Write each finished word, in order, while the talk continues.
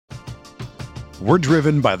We're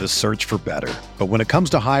driven by the search for better. But when it comes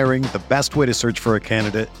to hiring, the best way to search for a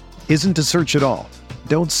candidate isn't to search at all.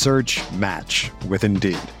 Don't search, match with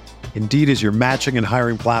Indeed. Indeed is your matching and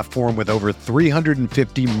hiring platform with over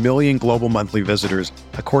 350 million global monthly visitors,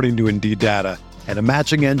 according to Indeed data, and a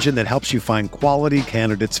matching engine that helps you find quality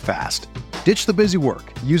candidates fast. Ditch the busy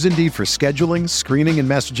work. Use Indeed for scheduling, screening, and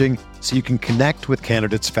messaging so you can connect with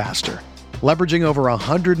candidates faster. Leveraging over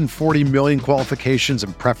 140 million qualifications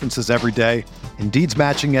and preferences every day, Indeed's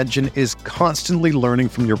matching engine is constantly learning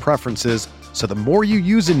from your preferences, so the more you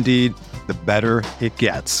use Indeed, the better it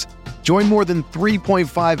gets. Join more than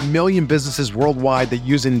 3.5 million businesses worldwide that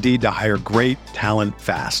use Indeed to hire great talent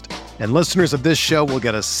fast. And listeners of this show will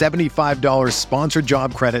get a $75 sponsored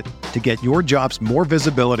job credit to get your jobs more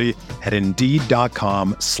visibility at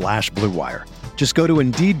Indeed.com/Blue Wire. Just go to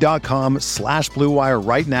Indeed.com/Blue Wire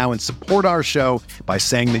right now and support our show by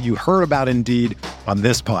saying that you heard about Indeed on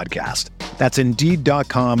this podcast. That's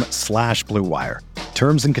Indeed.com/Blue Wire.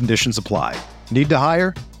 Terms and conditions apply. Need to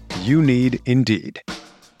hire? You need Indeed.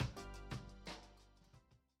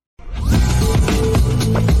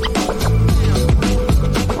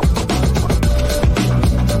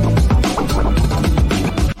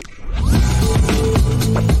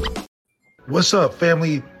 What's up,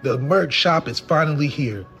 family? The merch shop is finally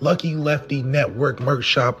here. Lucky Lefty Network merch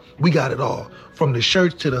shop. We got it all. From the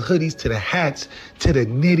shirts to the hoodies to the hats to the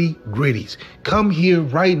nitty gritties. Come here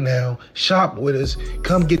right now. Shop with us.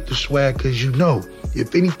 Come get the swag, because you know,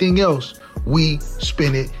 if anything else, we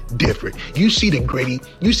spin it different. You see the gritty.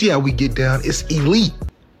 You see how we get down. It's elite.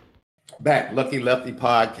 Back, Lucky Lefty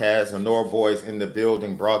podcast, Honora Boys in the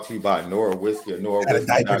building, brought to you by Nora Whiskey,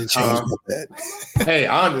 NoraWhiskey.com. Hey,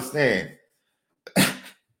 I understand.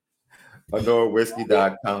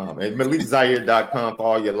 NoraWhiskey.com and MalikZaire.com for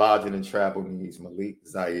all your lodging and travel needs.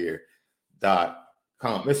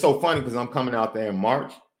 MalikZaire.com. It's so funny because I'm coming out there in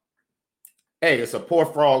March. Hey, it's a poor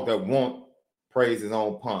frog that won't praise his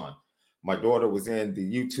own pond. My daughter was in the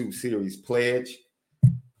YouTube series Pledge,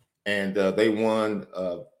 and they won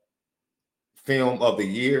Film of the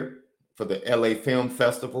Year for the LA Film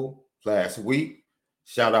Festival last week.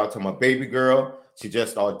 Shout out to my baby girl. She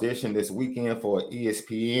just auditioned this weekend for an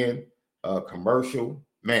ESPN commercial.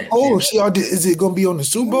 Man. Oh, is it going to be on the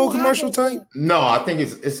Super Bowl commercial type? No, I think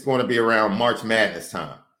it's going to be around March Madness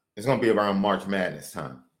time. It's going to be around March Madness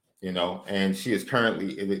time, you know, and she's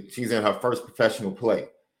in her first professional play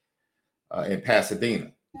in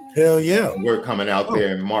Pasadena. Hell yeah. We're coming out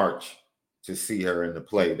there in March to see her in the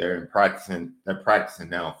play. They're practicing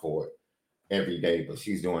now for it every day, but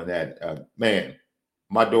she's doing that. Man,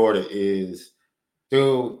 my daughter is,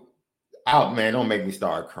 dude, man, don't make me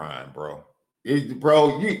start crying, bro.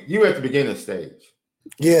 Bro, you at the beginning stage.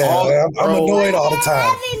 Yeah, I'm annoyed all the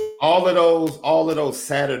time. All of those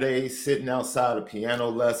Saturdays sitting outside of piano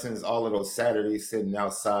lessons, all of those Saturdays sitting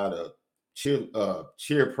outside of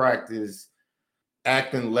cheer practice,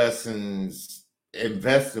 acting lessons,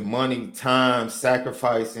 investing money, time,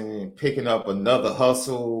 sacrificing, picking up another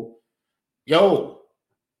hustle. Yo,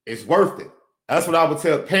 it's worth it. That's what I would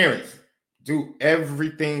tell parents. Do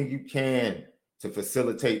everything you can to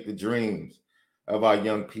facilitate the dreams of our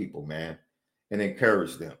young people, man, and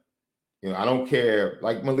encourage them. You know, I don't care.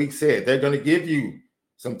 Like Malik said, they're going to give you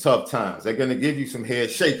some tough times. They're going to give you some head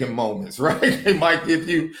shaking moments, right? They might give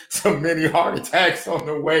you some mini heart attacks on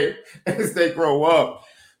the way as they grow up.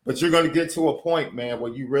 But you're going to get to a point, man,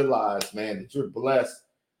 where you realize, man, that you're blessed,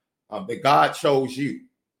 that God chose you.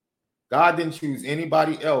 God didn't choose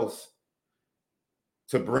anybody else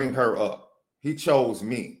to bring her up. He chose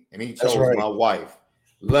me, and he chose my wife.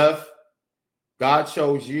 God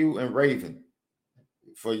chose you and Raven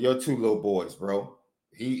for your two little boys, bro.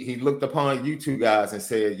 He looked upon you two guys and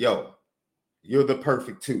said, yo, you're the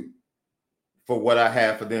perfect two for what I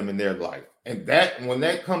have for them in their life. And that, when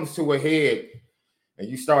that comes to a head and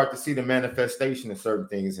you start to see the manifestation of certain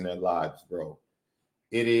things in their lives, bro,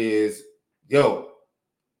 it is,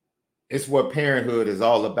 it's what parenthood is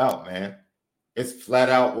all about, man. It's flat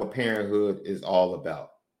out what parenthood is all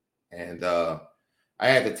about. And I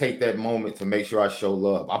had to take that moment to make sure I show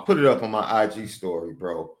love. I put it up on my IG story,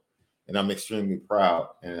 bro, and I'm extremely proud.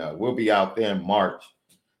 And we'll be out there in March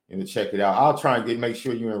and to check it out. I'll try and make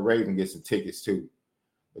sure you and Raven get some tickets too.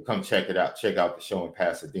 But come check it out. Check out the show in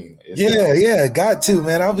Pasadena. Got to,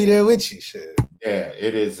 man. I'll be there with you. Shit. Yeah,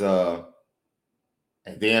 it is. And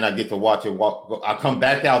then I get to watch it walk. I come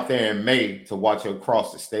back out there in May to watch it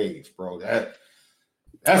across the stage, bro.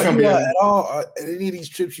 That's gonna be at all. At any of these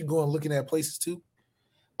trips you going looking at places too?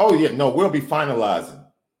 Oh yeah, no, we'll be finalizing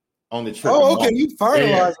on the trip. Oh, okay, you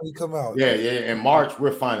finalize when you come out. Yeah. In March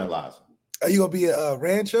we're finalizing. Are you gonna be a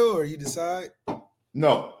Rancho, or you decide?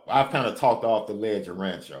 No, I've kind of talked off the ledge of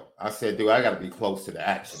Rancho. I said, dude, I got to be close to the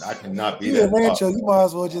action. I cannot be You in Rancho, you might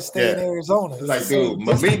as well just stay in Arizona. It's like, dude,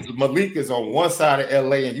 Malik is on one side of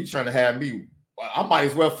LA, and you trying to have me. I might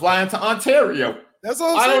as well fly into Ontario. That's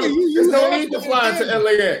what I'm saying. There's no need to fly into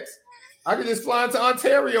LAX. I can just fly into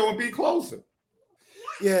Ontario and be closer.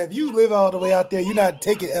 Yeah, if you live all the way out there, you're not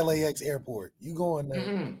taking LAX airport. You going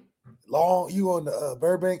there you on the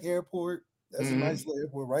Burbank airport. That's a nice little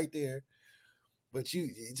airport right there. But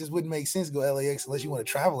it just wouldn't make sense to go LAX unless you want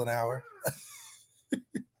to travel an hour.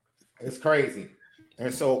 It's crazy.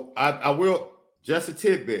 And so I will, just a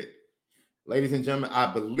tidbit, ladies and gentlemen,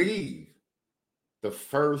 I believe the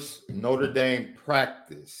first Notre Dame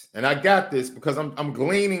practice, and I got this because I'm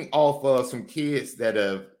gleaning off of some kids that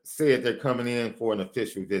have said they're coming in for an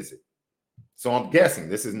official visit. So I'm guessing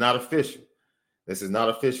this is not official. This is not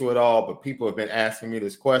official at all, but people have been asking me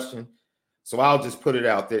this question. So I'll just put it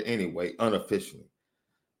out there anyway, unofficially.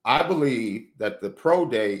 I believe that the pro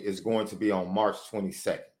day is going to be on March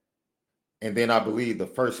 22nd. And then I believe the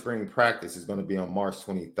first spring practice is going to be on March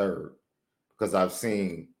 23rd, because I've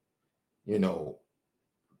seen,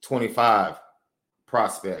 25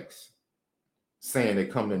 prospects saying they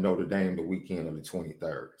come to Notre Dame the weekend of the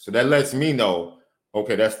 23rd. So that lets me know,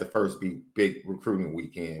 okay, that's the first big recruiting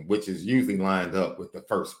weekend, which is usually lined up with the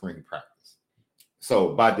first spring practice.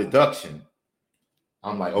 So by deduction,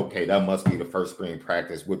 I'm like, okay, that must be the first spring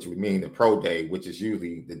practice, which would mean the pro day, which is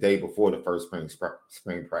usually the day before the first spring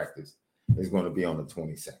practice, is going to be on the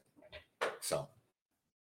 22nd. So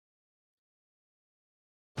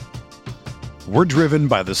we're driven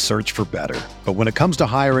by the search for better. But when it comes to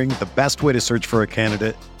hiring, the best way to search for a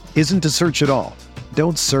candidate isn't to search at all.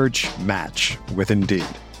 Don't search, match with Indeed.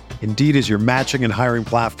 Indeed is your matching and hiring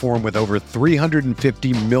platform with over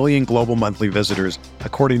 350 million global monthly visitors,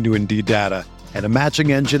 according to Indeed data, and a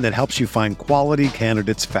matching engine that helps you find quality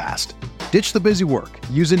candidates fast. Ditch the busy work.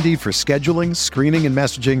 Use Indeed for scheduling, screening, and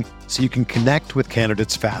messaging so you can connect with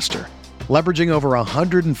candidates faster. Leveraging over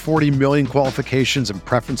 140 million qualifications and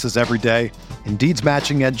preferences every day, Indeed's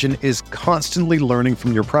matching engine is constantly learning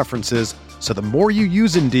from your preferences, so the more you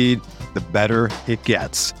use Indeed, the better it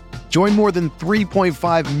gets. Join more than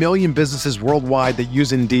 3.5 million businesses worldwide that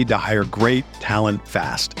use Indeed to hire great talent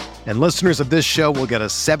fast. And listeners of this show will get a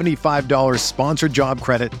 $75 sponsored job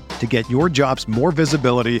credit to get your jobs more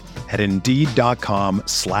visibility at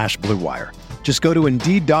Indeed.com/Blue Wire. Just go to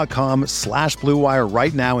Indeed.com/Blue Wire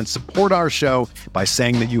right now and support our show by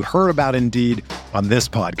saying that you heard about Indeed on this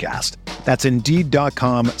podcast. That's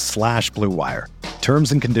Indeed.com/Blue Wire.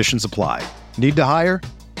 Terms and conditions apply. Need to hire?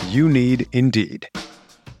 You need Indeed.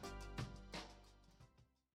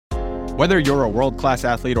 Whether you're a world-class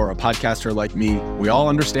athlete or a podcaster like me, we all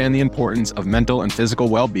understand the importance of mental and physical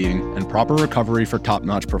well-being and proper recovery for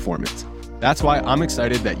top-notch performance. That's why I'm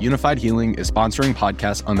excited that Unified Healing is sponsoring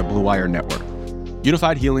podcasts on the Blue Wire Network.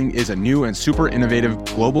 Unified Healing is a new and super innovative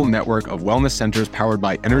global network of wellness centers powered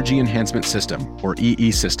by Energy Enhancement System, or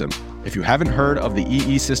EE System. If you haven't heard of the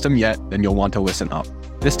EE System yet, then you'll want to listen up.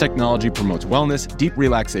 This technology promotes wellness, deep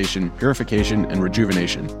relaxation, purification, and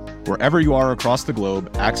rejuvenation. Wherever you are across the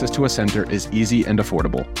globe, access to a center is easy and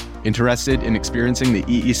affordable. Interested in experiencing the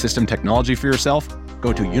EE System technology for yourself?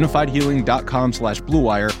 Go to unifiedhealing.com/Blue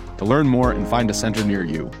Wire to learn more and find a center near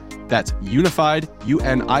you. That's unified,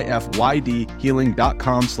 UNIFYD,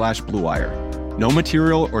 healing.com/Blue Wire. No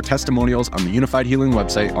material or testimonials on the Unified Healing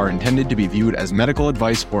website are intended to be viewed as medical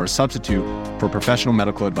advice or a substitute for professional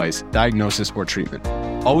medical advice, diagnosis, or treatment.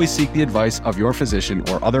 Always seek the advice of your physician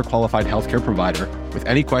or other qualified healthcare provider with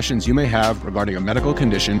any questions you may have regarding a medical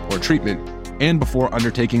condition or treatment and before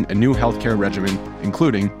undertaking a new healthcare regimen,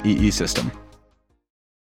 including EE System.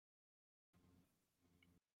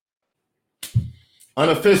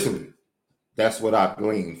 Unofficially, that's what I've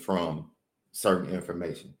gleaned from certain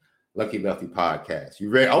information. Lucky Lefty podcast. You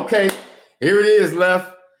ready? Okay, here it is,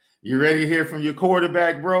 Left. You ready to hear from your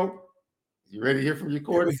quarterback, bro? You ready to hear from your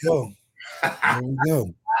quarterback? Here we go. Here we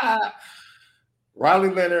go. Riley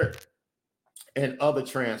Leonard and other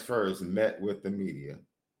transfers met with the media.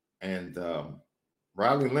 And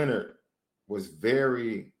Riley Leonard was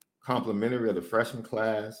very complimentary of the freshman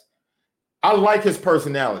class. I like his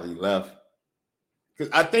personality, Left.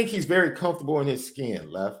 Because I think he's very comfortable in his skin,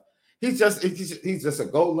 Left. He's just a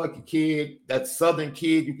go-lucky kid, that Southern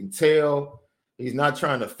kid, you can tell. He's not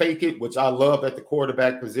trying to fake it, which I love at the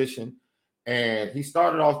quarterback position. And he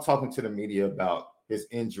started off talking to the media about his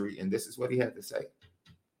injury, and this is what he had to say.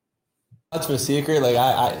 That's my secret.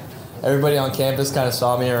 Everybody on campus kind of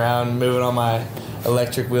saw me around moving on my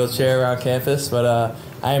electric wheelchair around campus, but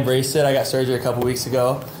I embraced it. I got surgery a couple weeks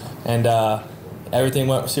ago. and everything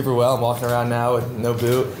went super well. I'm walking around now with no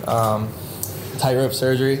boot, tightrope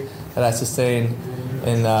surgery that I sustained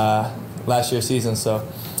in last year's season. So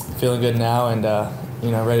feeling good now and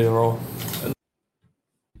ready to roll.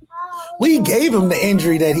 We gave him the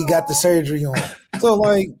injury that he got the surgery on. So,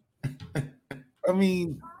 I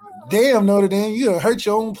mean, damn, Notre Dame, you hurt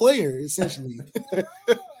your own player, essentially.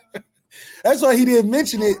 That's why he didn't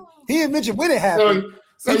mention it. He didn't mention when it happened.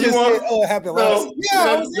 So he just said, it happened last year.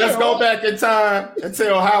 Yeah, let's go back in time and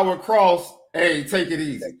tell Howard Cross, hey, take it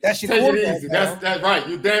easy. That's your take quarterback. It easy. That's right.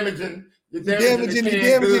 You're damaging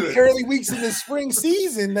the early weeks in the spring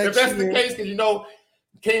season. If that's the case, because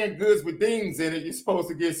canned goods with dings in it, you're supposed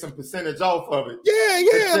to get some percentage off of it.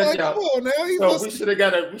 Yeah. Come on now. So we should have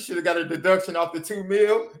got a deduction off the $2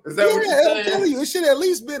 million. Is that what you're saying? I'm telling you, it should have at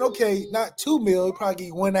least been not $2 million,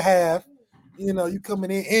 probably $1.5 million. You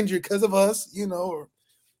coming in injured because of us, or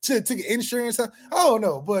to get insurance. I don't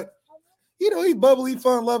know, but he bubbly,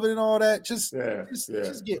 fun loving and all that. Just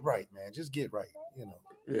get right, man. Just get right.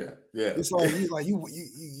 Yeah. It's like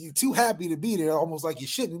you too happy to be there, almost like you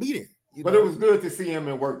shouldn't be there. But it was good to see him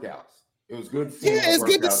in workouts. It was good to see him. Yeah, it's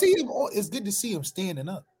good to see him. It's good to see him standing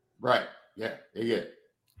up. Right. Yeah.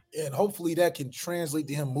 And hopefully that can translate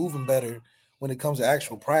to him moving better when it comes to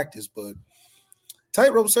actual practice. But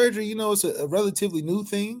tightrope surgery, it's a relatively new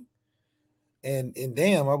thing. And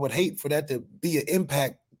damn, I would hate for that to be an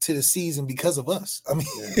impact to the season because of us. I mean,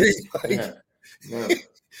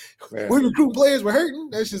 we recruit players, we're hurting.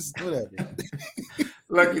 That's just whatever.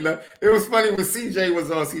 Lucky. It was funny when CJ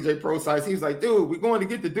was on CJ Pro Sites. He was like, dude, we're going to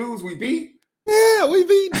get the dudes we beat. Yeah, we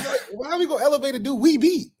beat. Why are we going to elevate a dude we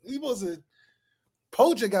beat? He was a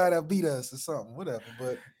poacher guy that beat us or something, whatever.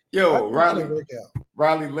 But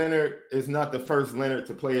Riley Leonard is not the first Leonard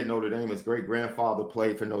to play at Notre Dame. His great-grandfather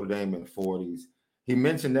played for Notre Dame in the 40s. He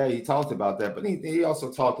mentioned that. He talked about that. But he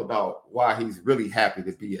also talked about why he's really happy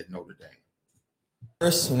to be at Notre Dame.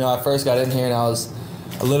 I first got in here and I was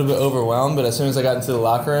a little bit overwhelmed, but as soon as I got into the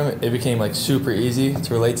locker room, it became super easy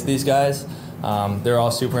to relate to these guys. They're all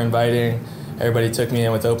super inviting. Everybody took me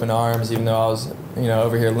in with open arms, even though I was,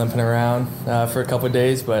 over here limping around for a couple of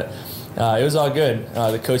days. But it was all good.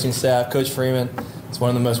 The coaching staff, Coach Freeman, is one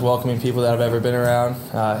of the most welcoming people that I've ever been around.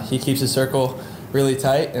 He keeps his circle really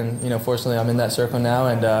tight, and fortunately, I'm in that circle now,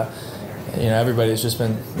 and everybody's just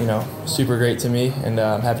been super great to me, and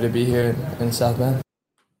I'm happy to be here in South Bend.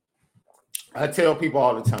 I tell people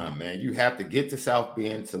all the time, man, you have to get to South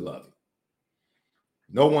Bend to love it.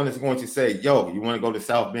 No one is going to say, yo, you want to go to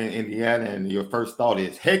South Bend, Indiana, and your first thought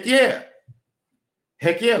is, heck yeah,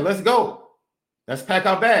 let's go. Let's pack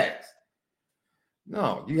our bags.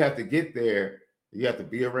 No, you have to get there. You have to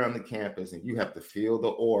be around the campus, and you have to feel the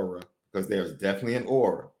aura, because there's definitely an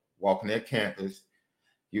aura walking that campus.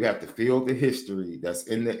 You have to feel the history that's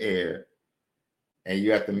in the air. And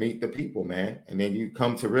you have to meet the people, man. And then you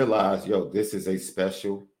come to realize, this is a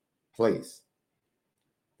special place.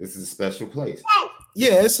 This is a special place.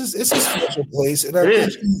 Yeah, it's a special place. And I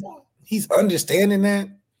think he's understanding that.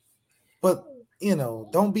 But,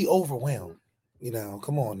 don't be overwhelmed.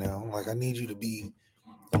 Come on now. I need you to be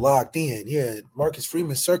locked in. Yeah, Marcus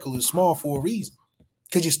Freeman's circle is small for a reason.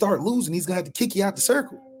 Because you start losing, he's going to have to kick you out the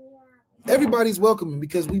circle. Everybody's welcoming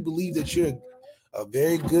because we believe that you're a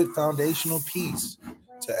very good foundational piece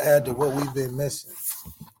to add to what we've been missing.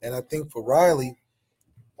 And I think for Riley,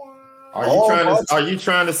 are you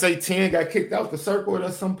trying to say 10 got kicked out the circle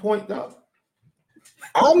at some point, though?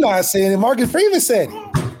 I'm not saying it. Marcus Freeman said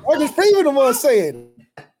it. Marcus Freeman the one saying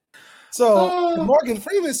it. So Marcus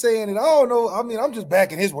Freeman saying it, I don't know. I mean, I'm just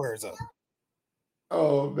backing his words up.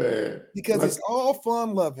 Oh, man. Because it's all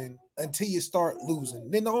fun loving until you start losing.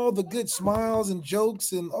 Then all the good smiles and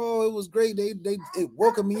jokes and, it was great. They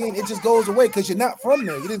welcomed me in. It just goes away because you're not from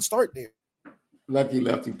there. You didn't start there. Lucky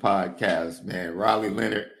Lefty podcast, man. Riley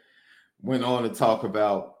Leonard went on to talk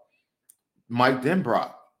about Mike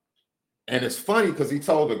Denbrock. And it's funny because he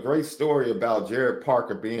told a great story about Jared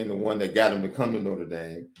Parker being the one that got him to come to Notre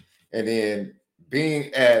Dame. And then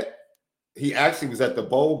he actually was at the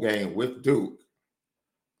bowl game with Duke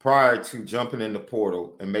prior to jumping in the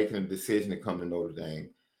portal and making a decision to come to Notre Dame.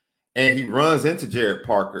 And he runs into Jared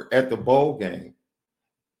Parker at the bowl game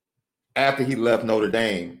after he left Notre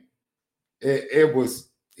Dame.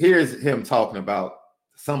 Here's him talking about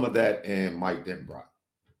some of that and Mike Denbrock.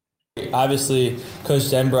 Obviously, Coach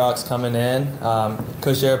Denbrock's coming in.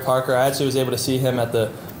 Coach Jared Parker, I actually was able to see him at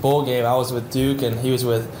the bowl game. I was with Duke and he was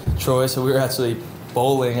with Troy, so we were actually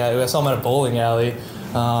bowling. I saw him at a bowling alley.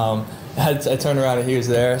 I turned around and he was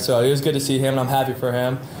there, so it was good to see him, and I'm happy for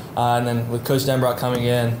him. And then with Coach Denbrock coming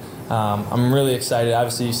in, I'm really excited.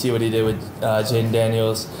 Obviously, you see what he did with Jaden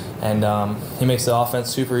Daniels, and he makes the offense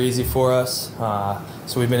super easy for us.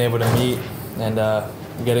 So we've been able to meet and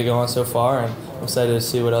get it going so far, and I'm excited to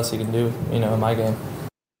see what else he can do, in my game.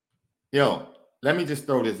 Yo, let me just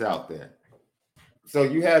throw this out there. So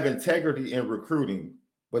you have integrity in recruiting,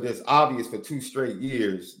 but it's obvious for 2 straight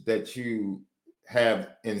years that you have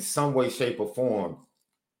in some way, shape, or form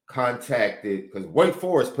contacted, because Wake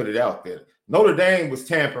Forest put it out there. Notre Dame was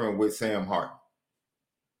tampering with Sam Hartman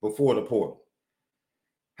before the portal.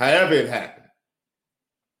 However it happened.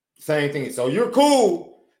 Same thing. So you're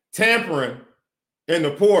cool tampering in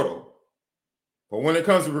the portal. But when it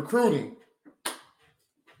comes to recruiting,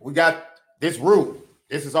 we got this rule.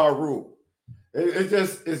 This is our rule. It's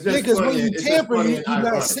just because when you tampering, you're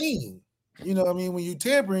not seen. You know what I mean? When you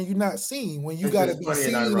tampering, you're not seen. When you gotta be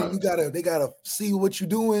seen and they gotta see what you're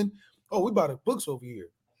doing. Oh, we buy the books over here.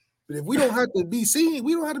 But if we don't have to be seen,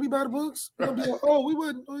 we don't have to be by the books. We'll be like, oh, we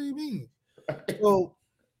wouldn't. What do you mean? So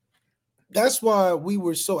that's why we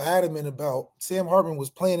were so adamant about Sam Hartman was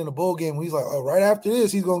playing in a bowl game. He's like, oh, right after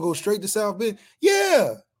this, he's gonna go straight to South Bend.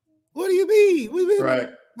 Yeah. What do you mean? We've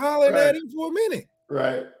been hollering at him for a minute.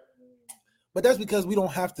 Right. But that's because we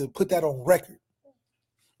don't have to put that on record.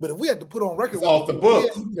 But if we had to put on record, it's off the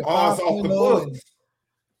books. Off the books.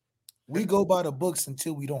 We go by the books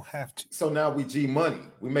until we don't have to. So now we G money.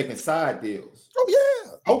 We making side deals. Oh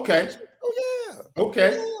yeah. Okay. Oh yeah.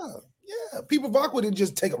 Okay. Yeah. People Vaughn didn't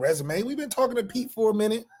just take a resume. We've been talking to Pete for a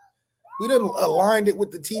minute. We done aligned it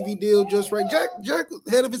with the TV deal just right. Jack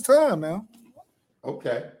ahead of his time now.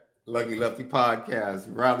 Okay. Lucky Lefty podcast.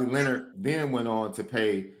 Riley Leonard then went on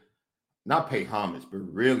to not pay homage, but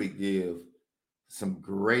really give some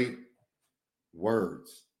great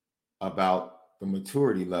words about the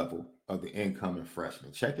maturity level of the incoming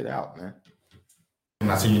freshman. Check it out, man.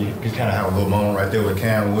 I see you kind of have a little moment right there with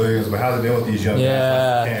Cam Williams, but how's it been with these young guys?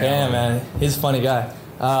 Yeah, Cam, man. He's a funny guy.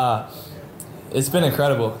 It's been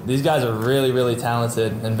incredible. These guys are really, really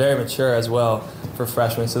talented and very mature as well for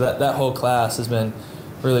freshmen. So that whole class has been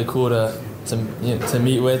really cool to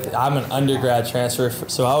meet with. I'm an undergrad transfer,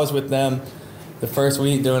 so I was with them the first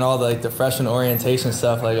week doing all the freshman orientation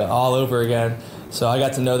stuff all over again. So I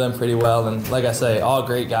got to know them pretty well, and like I say, all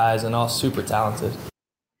great guys and all super talented.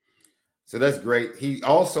 So that's great. He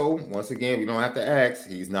also, once again, we don't have to ask,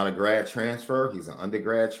 he's not a grad transfer. He's an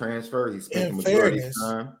undergrad transfer. He spent the majority of his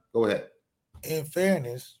time. Go ahead. In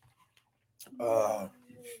fairness, he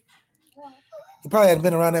probably hadn't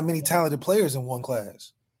been around that many talented players in one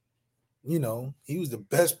class. He was the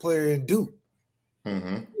best player in Duke.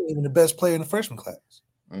 Mm-hmm. Even the best player in the freshman class.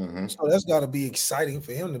 Mm-hmm. So that's got to be exciting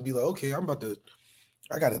for him to be like, okay, I got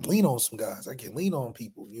to lean on some guys. I can lean on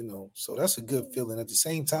people, So that's a good feeling. At the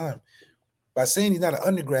same time, by saying he's not an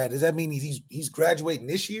undergrad, does that mean he's graduating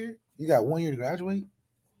this year? You got 1 year to graduate?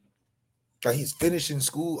 Like he's finishing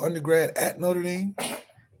school undergrad at Notre Dame?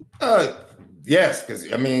 Yes, because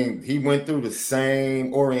he went through the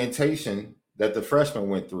same orientation that the freshman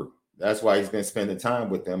went through. That's why he's been spending time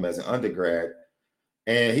with them as an undergrad.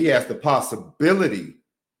 And he has the possibility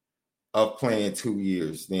of playing 2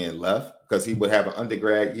 years then left, because he would have an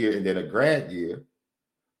undergrad year and then a grad year.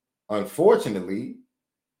 Unfortunately,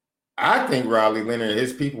 I think Riley Leonard and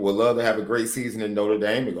his people would love to have a great season in Notre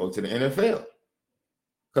Dame and go to the NFL,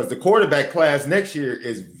 because the quarterback class next year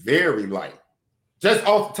is very light. Just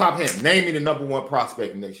off the top hand, name me the number 1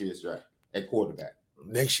 prospect in next year's draft at quarterback.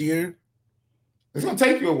 Next year? It's going to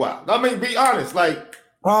take you a while. Be honest.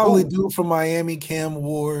 Probably dude from Miami, Cam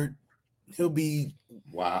Ward. He'll be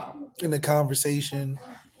in the conversation.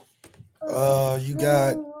 You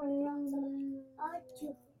got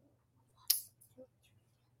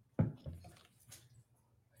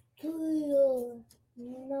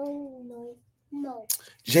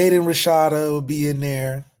Jaden Rashada will be in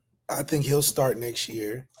there. I think he'll start next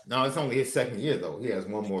year. No, it's only his second year, though. He has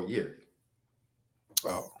 1 more year.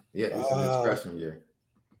 Oh. Yeah, it's his freshman year.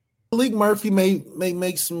 Malik Murphy may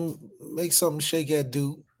make something shake at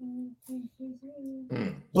Duke.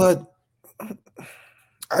 But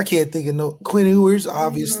I can't think of no Quinn Ewers,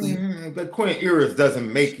 obviously. But Quinn Ewers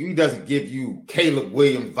he doesn't give you Caleb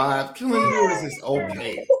Williams vibes. Quinn Ewers is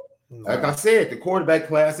okay. Like I said, the quarterback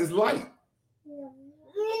class is light.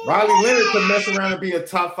 Riley Leonard could mess around and be a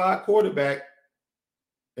top 5 quarterback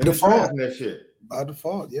in the draft next year. By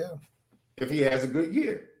default, yeah. If he has a good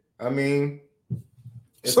year.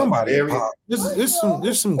 Somebody pops.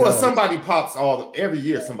 There's some. Well, somebody pops every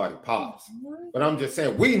year. Somebody pops, but I'm just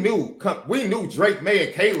saying we knew Drake May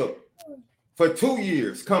and Caleb for 2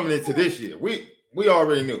 years coming into this year. We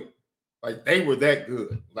already knew, they were that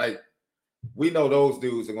good. We know those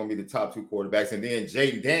dudes are going to be the top 2 quarterbacks, and then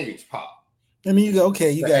Jaden Daniels pop. I mean, you got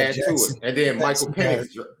Jackson, and then Michael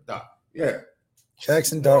Penix. Yeah,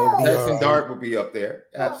 Jackson Dart would be up there.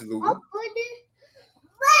 Absolutely.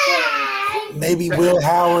 Maybe Will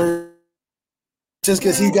Howard, just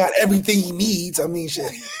because he got everything he needs. I mean,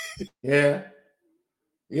 shit. Yeah,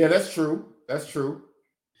 that's true.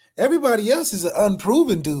 Everybody else is an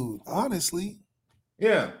unproven dude, honestly.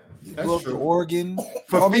 Yeah, that's true. Oregon.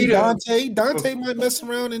 Fafita, Dante might mess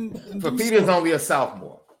around and Fafita's only a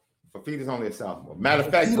sophomore. Matter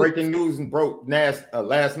of fact, breaking news broke last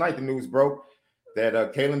night. The news broke that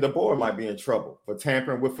Kalen DeBoer might be in trouble for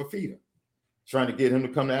tampering with Fafita, trying to get him to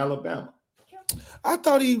come to Alabama. I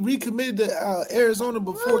thought he recommitted to Arizona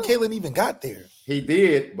before Kalen even got there. He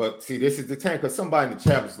did, but see, this is the time because somebody in the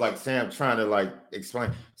chat was like, Sam trying to like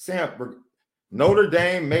explain. Sam, Notre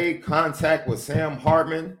Dame made contact with Sam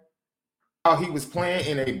Hartman while he was playing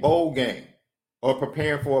in a bowl game or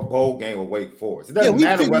preparing for a bowl game with Wake Forest. It doesn't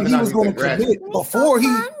matter whether or not he's a grad before he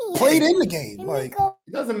played in the game. Like,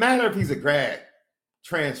 it doesn't matter if he's a grad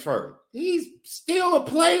transfer. He's still a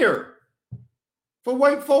player for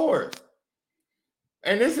Wake Forest.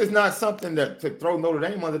 And this is not something to throw Notre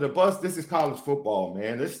Dame under the bus. This is college football,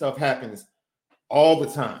 man. This stuff happens all the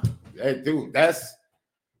time. Hey, dude, that's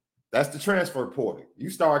the transfer portal. You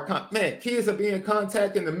start, kids are being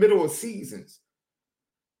contacted in the middle of seasons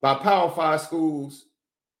by Power 5 schools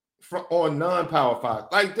or non-Power 5.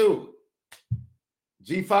 Like, dude,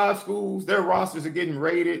 G5 schools, their rosters are getting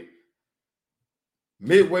rated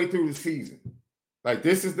midway through the season. Like,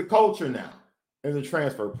 this is the culture now in the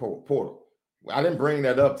transfer portal. I didn't bring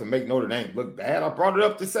that up to make Notre Dame look bad. I brought it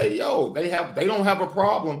up to say, yo, they don't have a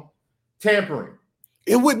problem tampering.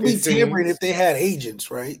 It wouldn't be tampering if they had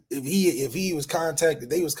agents, right? If he was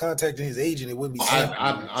contacted, they was contacting his agent, it wouldn't be tampering.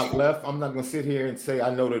 I'm not going to sit here and say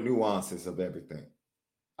I know the nuances of everything.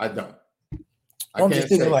 I don't. I'm just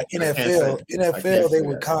thinking like NFL. NFL, they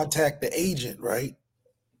would contact the agent, right?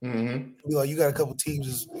 Mm-hmm. Be like, you got a couple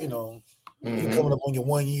teams, you're coming up on your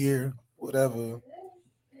 1 year, whatever.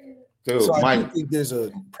 Dude, so I do think there's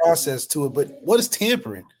a process to it, but what is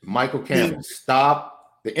tampering? Michael Campbell, stop.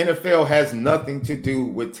 The NFL has nothing to do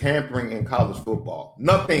with tampering in college football.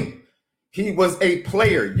 Nothing. He was a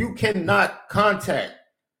player. You cannot contact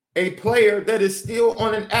a player that is still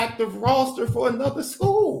on an active roster for another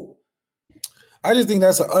school. I just think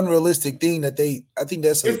that's an unrealistic thing that's my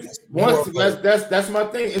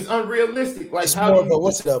thing. It's unrealistic. Like,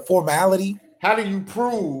 what's the formality? How do you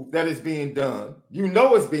prove that it's being done? You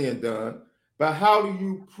know it's being done, but how do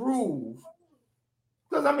you prove?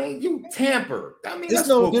 Because, I mean, you tamper. I mean, it's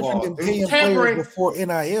no different than paying players before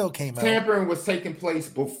NIL came out. Tampering was taking place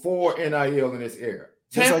before NIL in this era.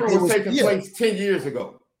 Tampering was taking place 10 years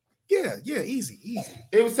ago. Yeah, easy.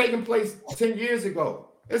 It was taking place 10 years ago.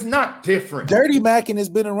 It's not different. Dirty Mackin has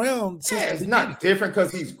been around since. Yeah, it's not different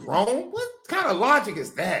because he's grown. What kind of logic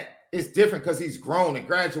is that? It's different because he's grown and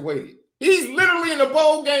graduated. He's literally in the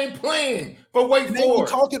bowl game playing for Wake Forest. They were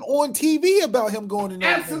talking on TV about him going in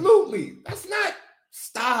there. Absolutely. That's not –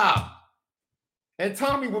 stop. And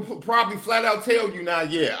Tommy will probably flat out tell you now,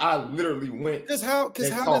 yeah, I literally went. Because how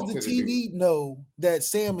does the TV know that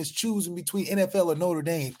Sam is choosing between NFL or Notre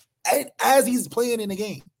Dame as he's playing in the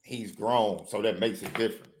game? He's grown, so that makes it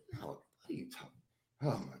different. What are you talking?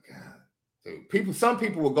 Oh, my God. Dude, some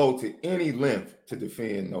people will go to any length to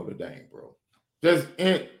defend Notre Dame, bro. That's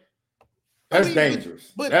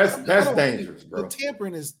dangerous. But that's dangerous, bro. But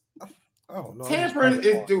tampering is, I don't know.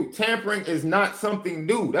 Tampering is not something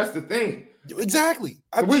new. That's the thing. Exactly.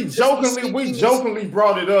 We jokingly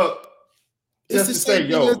brought it up. It's the same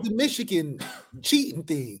thing as the Michigan cheating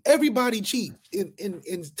thing. Everybody cheat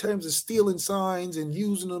in terms of stealing signs and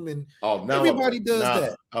using them, and everybody does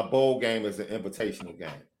that. A bowl game is an invitational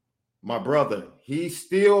game. My brother, he's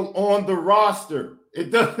still on the roster.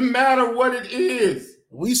 It doesn't matter what it is.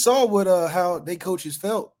 We saw how they coaches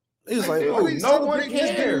felt. It was like, no one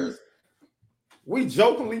cares. We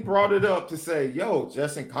jokingly brought it up to say, yo,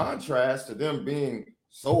 just in contrast to them being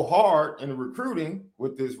so hard in recruiting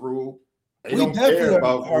with this rule, they don't care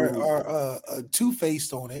about are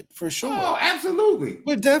two-faced on it for sure. Oh, absolutely.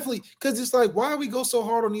 But definitely, because it's like, why we go so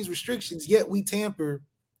hard on these restrictions, yet we tamper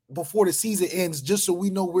before the season ends just so we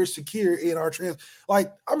know we're secure in our transfer.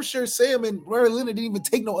 Like, I'm sure Sam and Leonard didn't even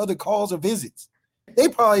take no other calls or visits. They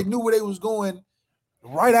probably knew where they was going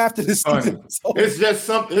right after the season. So, it's just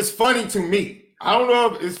something. It's funny to me. I don't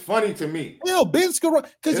know if it's funny to me. Well, Ben Scarrotti,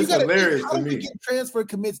 because you got hilarious to me. Get transfer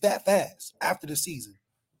commits that fast after the season.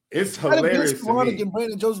 It's hilarious to me. Ben Scarrotti and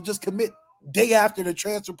Brandon Joseph just commit day after the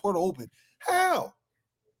transfer portal open. How?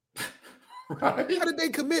 Right. How did they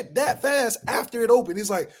commit that fast after it opened? It's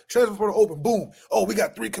like transfer portal open, boom. Oh, we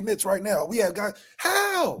got 3 commits right now. We have guys.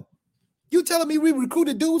 How? You telling me we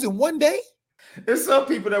recruited dudes in one day? There's some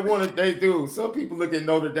people that want to, they do. Some people look at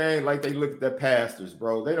Notre Dame like they look at their pastors,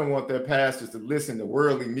 bro. They don't want their pastors to listen to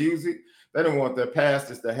worldly music. They don't want their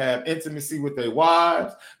pastors to have intimacy with their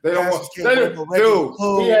wives. They don't want,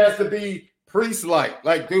 dude, he has to be priest-like.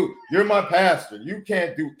 Like, dude, you're my pastor. You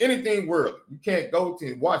can't do anything worldly. You can't go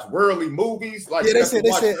to watch worldly movies. Like, yeah, they said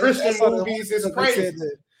Christian movies. It's crazy.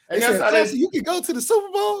 And that's how you can go to the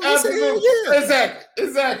Super Bowl. Absolutely. Yeah.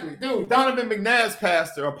 Exactly. Dude, Donovan McNabb's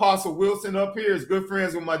pastor, Apostle Wilson up here, is good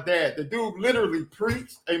friends with my dad. The dude literally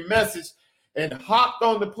preached a message and hopped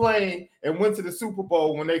on the plane and went to the Super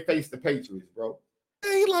Bowl when they faced the Patriots, bro.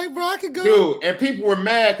 And he like, bro, I could go. Dude, and people were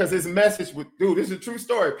mad because his message was, dude, this is a true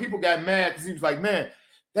story. People got mad because he was like, man,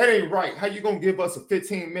 that ain't right. How you going to give us a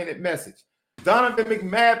 15-minute message? Donovan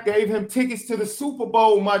McNabb gave him tickets to the Super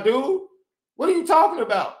Bowl, my dude. What are you talking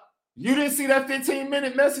about? You didn't see that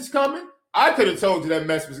 15-minute message coming? I could have told you that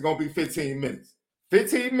message was going to be 15 minutes.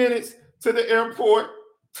 15 minutes to the airport.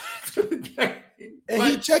 To the game. And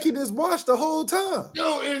like, he checking his watch the whole time.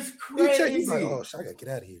 Yo, it's crazy. He's like, oh, I got to get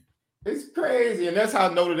out of here. It's crazy. And that's how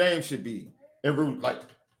Notre Dame should be. And like,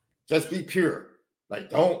 just be pure. Like,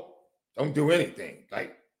 don't do anything.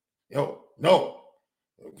 Like, no.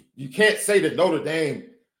 You can't say that Notre Dame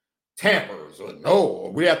tampers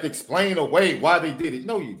or we have to explain away why they did it.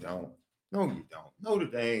 No, you don't. Notre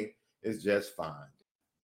Dame is just fine.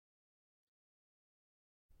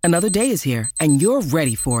 Another day is here and you're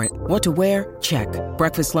ready for it. What to wear? Check.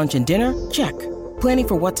 Breakfast, lunch, and dinner? Check. Planning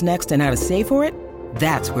for what's next and how to save for it?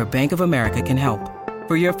 That's where Bank of America can help.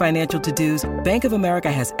 For your financial to-dos, Bank of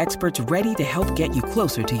America has experts ready to help get you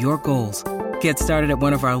closer to your goals. Get started at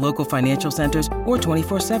one of our local financial centers or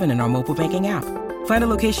 24/7 in our mobile banking app. Find a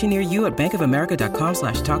location near you at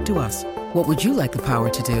bankofamerica.com/talktous. What would you like the power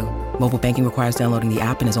to do? Mobile banking requires downloading the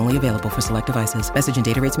app and is only available for select devices. Message and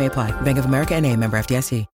data rates may apply. Bank of America NA, member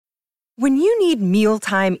FDIC. When you need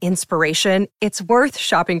mealtime inspiration, it's worth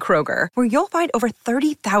shopping Kroger, where you'll find over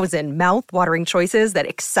 30,000 mouth-watering choices that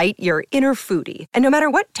excite your inner foodie. And no matter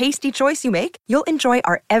what tasty choice you make, you'll enjoy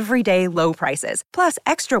our everyday low prices, plus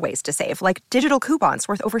extra ways to save, like digital coupons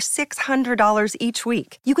worth over $600 each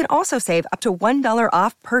week. You can also save up to $1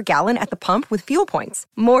 off per gallon at the pump with fuel points.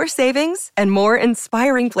 More savings and more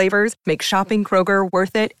inspiring flavors make shopping Kroger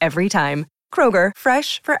worth it every time. Kroger,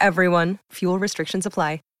 fresh for everyone. Fuel restrictions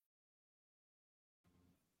apply.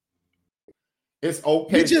 It's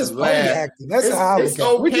okay to laugh. Acting. That's how it's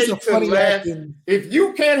okay to laugh. If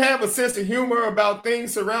you can't have a sense of humor about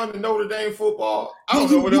things surrounding Notre Dame football, I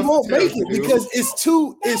don't know what else won't to tell make you, it because it's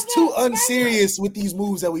too unserious with these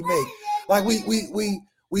moves that we make. Like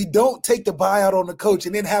we don't take the buyout on the coach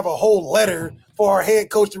and then have a whole letter for our head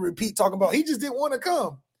coach to repeat talking about he just didn't want to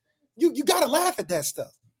come. You got to laugh at that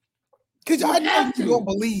stuff. Because I know you don't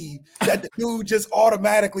believe that the dude just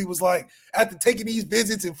automatically was like, after taking these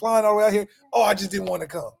visits and flying all the way out here, oh, I just didn't want to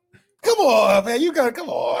come. Come on, man. You got to come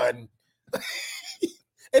on.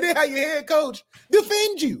 And then how your head coach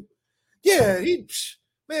defend you. Yeah, he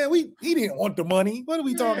didn't want the money. What are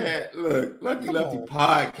we talking about? Look, Lucky Lefty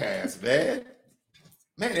podcast, man.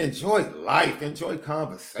 Man, enjoy life. Enjoy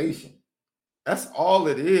conversation. That's all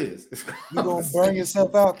it is. You're going to burn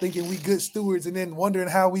yourself out thinking we good stewards and then wondering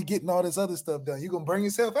how we getting all this other stuff done. You're going to burn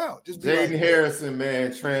yourself out. Just Jaden Harrison,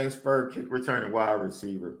 man, transfer, kick returning wide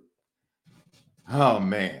receiver. Oh,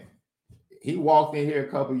 man. He walked in here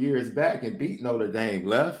a couple years back and beat Notre Dame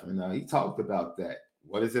left, and he talked about that.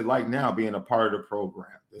 What is it like now being a part of the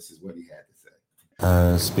program? This is what he had to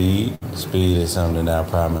say. Speed is something that I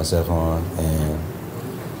pride myself on, and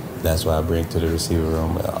that's what I bring to the receiver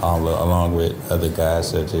room, along with other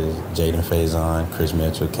guys such as Jaden Faison, Kris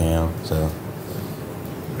Mitchell, Cam. So,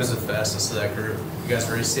 what is the fastest of that group? You guys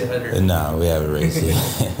raced yet? Or? No, we haven't raced yet.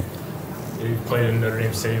 You've played in Notre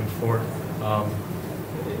Dame Stadium before.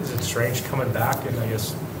 Is it strange coming back? And I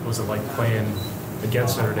guess, was it like playing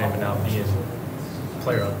against Notre Dame and now being a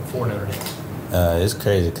player for Notre Dame? It's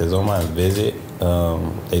crazy because on my visit,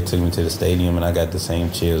 they took me to the stadium and I got the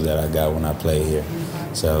same chills that I got when I played here.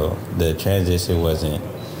 So the transition it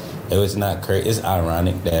was not crazy. It's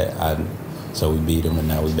ironic that we beat them and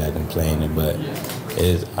now we're back and playing it, but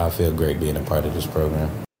I feel great being a part of this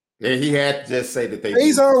program. Yeah, he had to just say that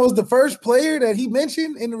Faison was the first player that he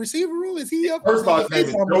mentioned in the receiver room. Is he up? First of all, his name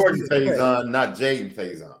is Jordan Faison, not Jaden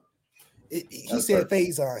Faison. He said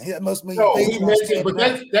Faison. That must mean he mentioned, but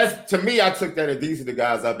that's to me, I took that as these are the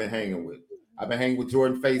guys I've been hanging with. I've been hanging with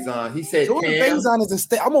Jordan Faison. He said Jordan Faison is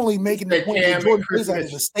I'm only making the point that Jordan Faison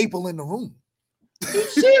is a staple in the room.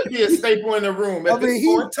 He should be a staple in the room. I mean,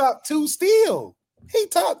 he's top 2 still. He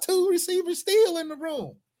top 2 receiver still in the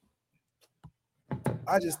room.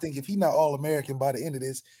 I just think if he's not All-American by the end of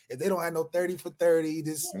this, if they don't have no 30 for 30,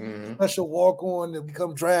 this special walk-on to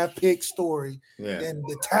become draft pick story, then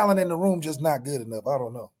the talent in the room just not good enough. I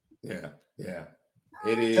don't know. Yeah.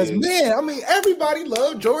 It is. Because, man, I mean, everybody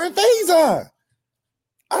loved Jordan Faison.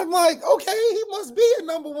 I'm like, okay, he must be a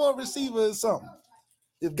number 1 receiver or something.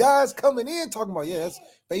 If guys coming in talking about,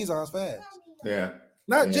 Faison's fast. Yeah.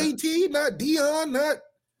 Not JT, not Dion, not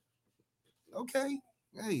 – okay.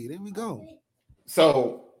 Hey, there we go.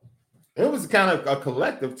 So it was kind of a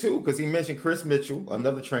collective too, because he mentioned Kris Mitchell,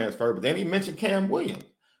 another transfer, but then he mentioned Cam Williams,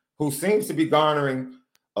 who seems to be garnering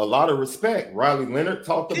a lot of respect. Riley Leonard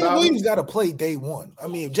talked Cam about Williams got to play day 1. I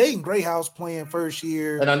mean, if Jaden Grayhouse playing first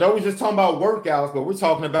year, and I know we're just talking about workouts, but we're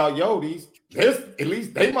talking about at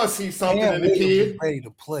least they must see something Cam in the kid ready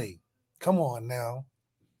to play. Come on now,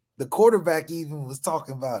 the quarterback even was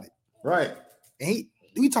talking about it, right? And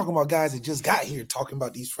we talking about guys that just got here talking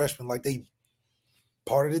about these freshmen like they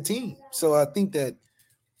part of the team. So I think that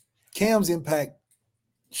Cam's impact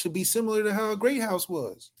should be similar to how Greathouse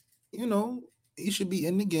was. You know, he should be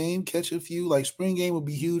in the game, catch a few. Like spring game would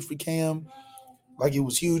be huge for Cam, like it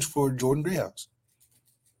was huge for Jaden Grayhouse,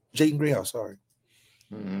 sorry.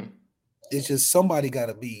 Mm-hmm. It's just somebody got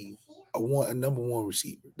to be a number 1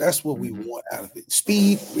 receiver. That's what we want out of it.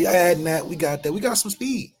 Speed, we adding that. We got that. We got some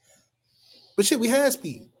speed. But shit, we had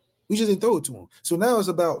speed. We just didn't throw it to him. So now it's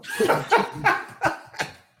about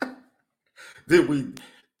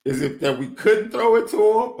Is it that we couldn't throw it to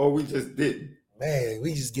him or we just didn't? Man,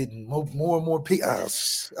 we just getting more and more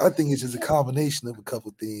picks. I think it's just a combination of a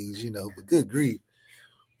couple things, but good grief.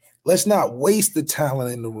 Let's not waste the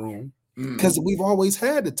talent in the room because we've always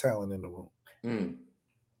had the talent in the room.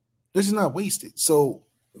 Let's just not waste it. So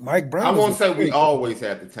Mike Brown. I won't say we always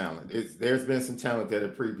had the talent. There's been some talent there the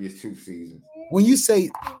previous 2 seasons. When you say,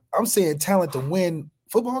 I'm saying talent to win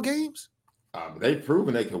football games. They've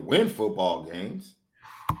proven they can win football games.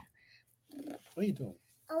 What are you doing?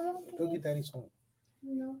 Go get daddy's phone.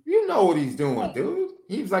 You know what he's doing, dude.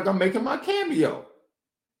 He was like, I'm making my cameo.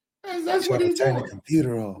 That's what he's doing. Turn the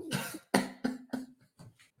computer on.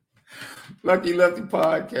 Lucky Lefty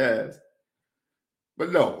podcast.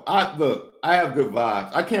 But no, I have good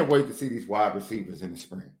vibes. I can't wait to see these wide receivers in the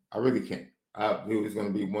spring. I really can't. I believe it's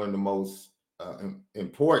going to be one of the most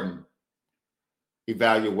important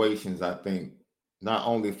evaluations, I think, not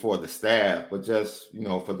only for the staff, but just,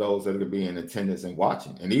 for those that are going to be in attendance and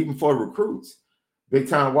watching, and even for recruits, big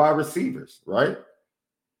time wide receivers, right?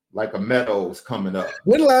 Like a Meadows coming up.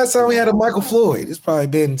 When the last time we had a Michael Floyd? It's probably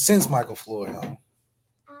been since Michael Floyd.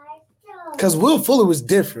 Because Will Fuller was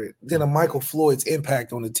different than a Michael Floyd's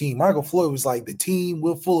impact on the team. Michael Floyd was like the team.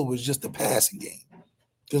 Will Fuller was just the passing game.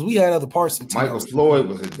 Because we had other parts of the team. Michael Floyd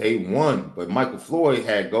was a day 1, but Michael Floyd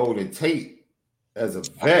had Golden Tate as a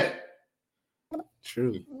vet.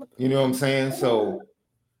 True. You know what I'm saying? So,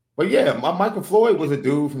 but yeah, Michael Floyd was a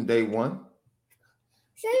dude from day 1.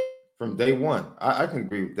 From day 1. I can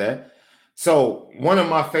agree with that. So, one of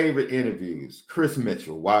my favorite interviews, Kris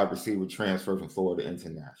Mitchell, wide receiver transfer from Florida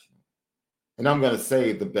International. And I'm going to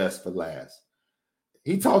save the best for last.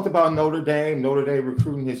 He talked about Notre Dame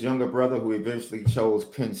recruiting his younger brother who eventually chose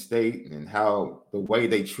Penn State and how the way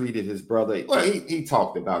they treated his brother. Well, he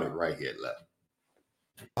talked about it right here, Left.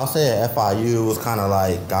 I'll say at FIU, it was kind of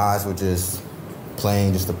like guys were just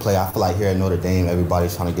playing just to play. I feel like here at Notre Dame,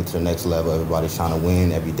 everybody's trying to get to the next level. Everybody's trying to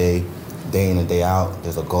win every day in and day out.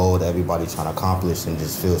 There's a goal that everybody's trying to accomplish, and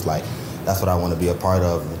just feels like that's what I want to be a part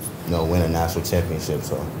of, win a national championship.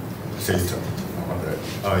 So.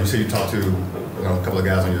 You say you talked to a couple of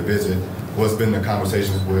guys on your visit. What's been the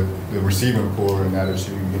conversations with the receiving corps, and now that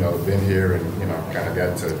you've been here and kind of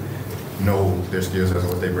got to know their skills and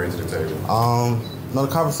what they bring to the table? The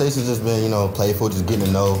conversation's just been playful, just getting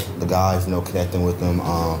to know the guys, connecting with them.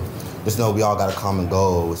 Just know we all got a common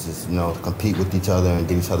goal, which is compete with each other and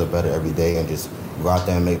get each other better every day, and just go out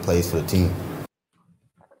there and make plays for the team.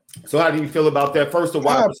 So how do you feel about that? First, the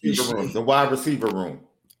wide receiver room.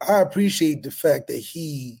 I appreciate the fact that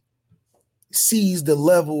he sees the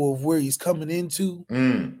level of where he's coming into,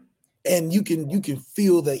 and you can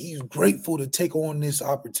feel that he's grateful to take on this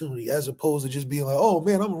opportunity, as opposed to just being like, "Oh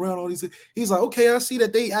man, I'm around all these." He's like, "Okay, I see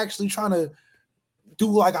that they actually trying to do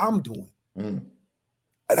like I'm doing," and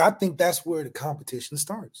I think that's where the competition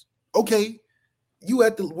starts. Okay, you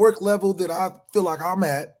at the work level that I feel like I'm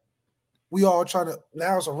at. We all trying to.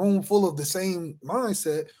 Now it's a room full of the same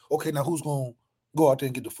mindset. Okay, now who's going to go out there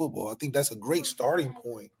and get the football? I think that's a great starting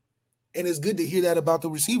point. And it's good to hear that about the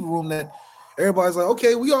receiver room, that Everybody's like,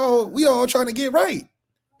 okay, we all trying to get right.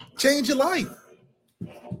 Change your life.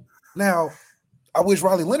 Now, I wish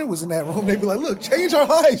Riley Leonard was in that room. They'd be like, look, change our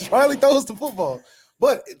lives. Riley throws the football.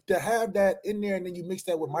 But to have that in there, and then you mix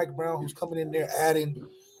that with Mike Brown, who's coming in there adding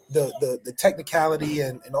the technicality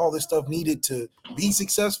and all this stuff needed to be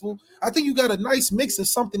successful, I think you got a nice mix of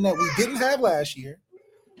something that we didn't have last year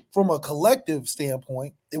from a collective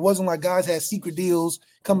standpoint. It wasn't like guys had secret deals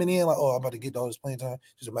coming in like, oh, I'm about to get all this playing time.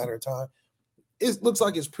 It's just a matter of time. It looks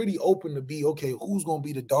like it's pretty open to be, okay, who's going to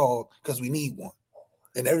be the dog because we need one.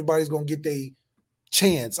 And everybody's going to get their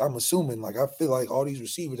chance, I'm assuming. Like, I feel like all these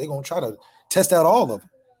receivers, they're going to try to test out all of them.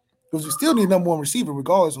 Because we still need number one receiver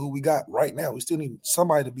regardless of who we got right now. We still need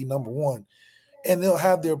somebody to be number one. And they'll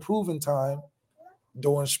have their proven time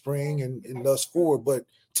during spring and thus forward. But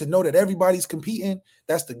to know that everybody's competing,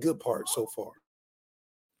 that's the good part so far.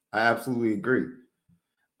 I absolutely agree.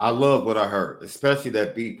 I love what I heard, especially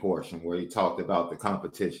that B portion where he talked about the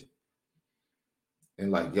competition.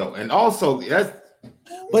 And like, yo, and also that's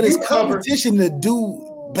but it's competition to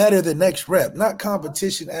do better the next rep, not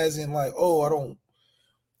competition as in like, oh,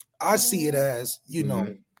 I see it as,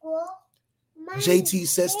 JT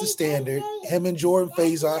sets the standard, him and Jordan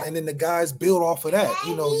phase on, and then the guys build off of that,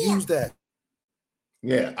 use that.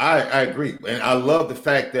 Yeah, I agree. And I love the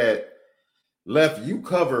fact that, Left, you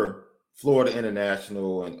cover Florida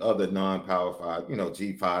International and other non-Power 5,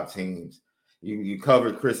 G5 teams. You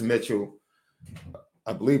covered Kris Mitchell,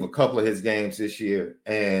 I believe, a couple of his games this year.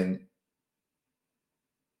 And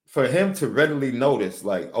for him to readily notice,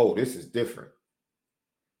 like, oh, this is different.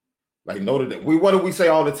 Like Notre Dame, what do we say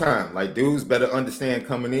all the time? Like, dudes better understand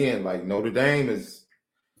coming in. Like, Notre Dame is.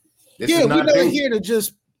 We're not here to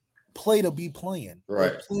just play to be playing.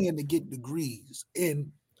 Right. We're playing to get degrees.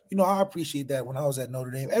 And, I appreciate that when I was at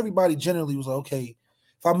Notre Dame. Everybody generally was like, okay,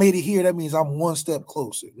 if I made it here, that means I'm one step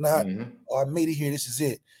closer. Not, I made it here, this is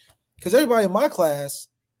it. Because everybody in my class,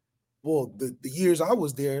 well, the years I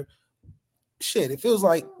was there, shit, it feels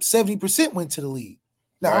like 70% went to the league.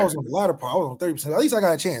 Now, I was on the latter part. I was on 30%. At least I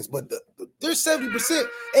got a chance. But there's 70%.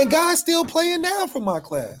 And guys still playing now from my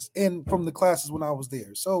class and from the classes when I was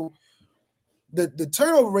there. So the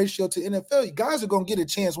turnover ratio to NFL, guys are going to get a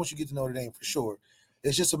chance once you get to Notre Dame for sure.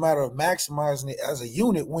 It's just a matter of maximizing it as a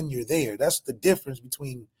unit when you're there. That's the difference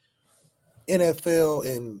between NFL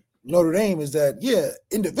and Notre Dame is that,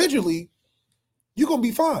 individually, you're going to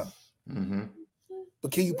be fine. Mm-hmm.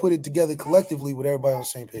 But can you put it together collectively with everybody on the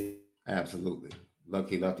same page? Absolutely.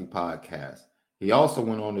 Lucky Lefty podcast. He also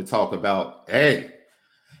went on to talk about,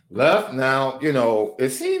 Left, now, it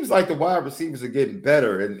seems like the wide receivers are getting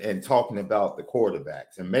better and talking about the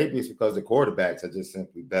quarterbacks. And maybe it's because the quarterbacks are just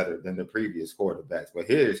simply better than the previous quarterbacks. But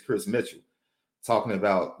here's Kris Mitchell talking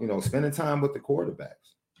about, spending time with the quarterbacks.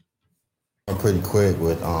 I'm pretty quick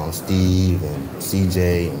with Steve and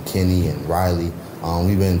CJ and Kenny and Riley.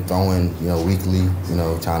 We've been throwing, weekly,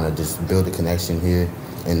 trying to just build a connection here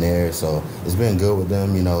and there. So it's been good with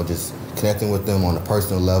them, just connecting with them on a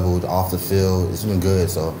personal level, off the field. It's been good.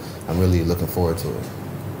 So I'm really looking forward to it.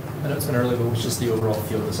 I know it's been early, but what's just the overall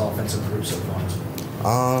feel of this offensive group so far?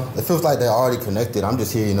 It feels like they're already connected. I'm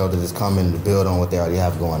just here, to just come and to build on what they already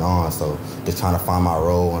have going on. So just trying to find my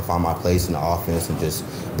role and find my place in the offense and just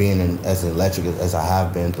being as electric as I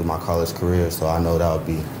have been through my college career. So I know that would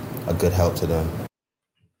be a good help to them.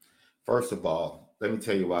 First of all, let me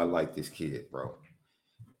tell you why I like this kid, bro.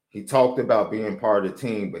 He talked about being part of the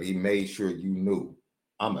team, but he made sure you knew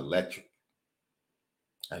I'm electric.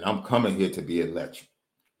 And I'm coming here to be electric.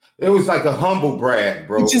 It was like a humble brag,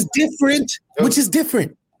 bro. Which is different. It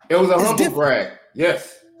was a humble brag.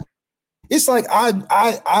 Yes. It's like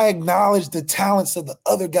I acknowledge the talents of the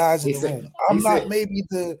other guys in the room. I'm not maybe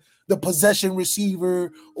the possession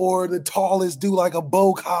receiver or the tallest dude like a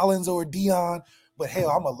Bo Collins or Dion, but hell,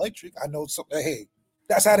 I'm electric. I know something. Hey,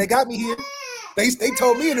 that's how they got me here. They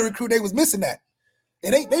told me in the recruit they was missing that.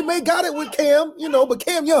 And they may got it with Cam, but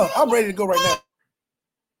Cam Young, I'm ready to go right now.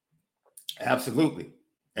 Absolutely.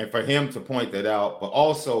 And for him to point that out, but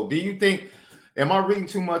also, do you think, am I reading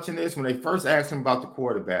too much in this? When they first asked him about the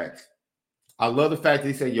quarterbacks, I love the fact that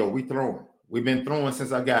he said, we've been throwing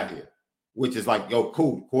since I got here, which is like,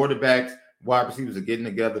 cool. Quarterbacks, wide receivers are getting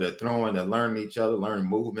together, they're throwing, they're learning each other, learning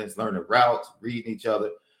movements, learning routes, reading each other.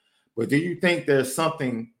 But do you think there's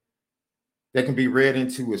something that can be read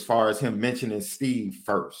into as far as him mentioning Steve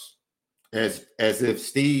first, as if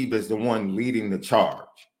Steve is the one leading the charge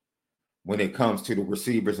when it comes to the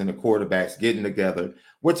receivers and the quarterbacks getting together,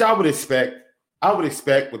 which I would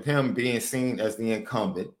expect with him being seen as the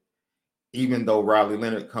incumbent, even though Riley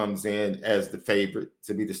Leonard comes in as the favorite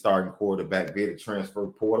to be the starting quarterback via the transfer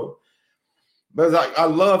portal. But I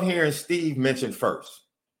love hearing Steve mentioned first.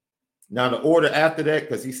 Now, the order after that,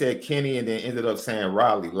 because he said Kenny and then ended up saying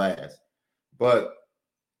Riley last. But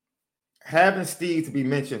having Steve to be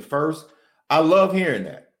mentioned first, I love hearing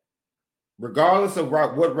that. Regardless of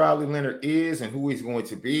what Riley Leonard is and who he's going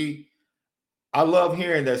to be, I love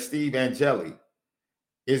hearing that Steve Angeli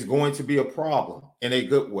is going to be a problem in a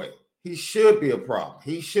good way. He should be a problem.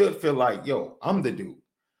 He should feel like, yo, I'm the dude.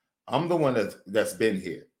 I'm the one that's been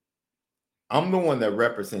here. I'm the one that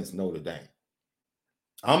represents Notre Dame.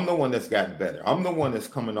 I'm the one that's gotten better. I'm the one that's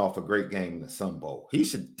coming off a great game in the Sun Bowl. He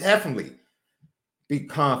should definitely be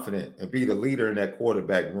confident and be the leader in that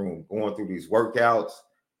quarterback room, going through these workouts,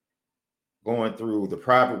 going through the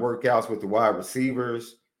private workouts with the wide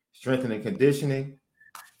receivers, strength and conditioning.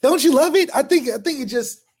 Don't you love it? I think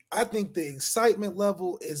the excitement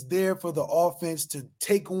level is there for the offense to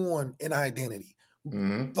take on an identity.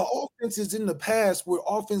 Mm-hmm. The offenses in the past were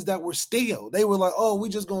offenses that were stale. They were like, oh, we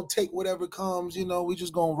just going to take whatever comes, we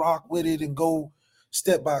just going to rock with it and go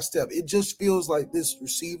step by step. It just feels like this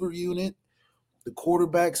receiver unit, the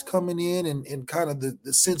quarterbacks coming in and kind of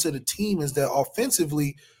the sense of the team is that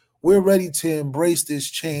offensively, we're ready to embrace this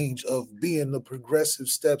change of being the progressive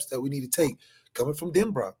steps that we need to take coming from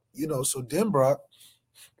Denbrock. So Denbrock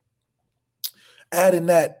adding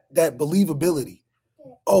that believability.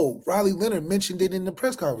 Oh, Riley Leonard mentioned it in the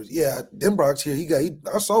press conference. Yeah, Denbrock's here.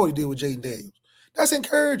 I saw what he did with Jaden Daniels. That's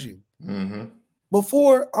encouraging. Mm-hmm.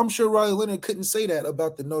 Before, I'm sure Riley Leonard couldn't say that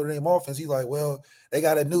about the Notre Dame offense. He's like, well, they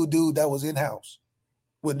got a new dude that was in-house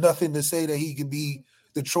with nothing to say that he could be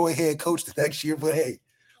the Troy head coach the next year. But, hey,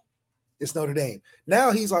 it's Notre Dame.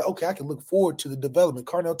 Now he's like, okay, I can look forward to the development.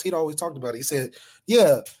 Carnell Tate always talked about it. He said,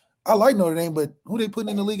 yeah, I like Notre Dame, but who they putting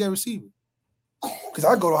in the league at receiver? Because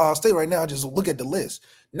I go to Ohio State right now and just look at the list.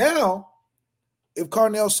 Now, if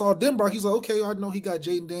Carnell saw Denbrock, he's like, okay, I know he got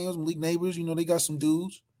Jaden Daniels, Malik Neighbors. They got some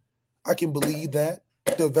dudes. I can believe that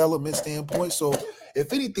development standpoint. So,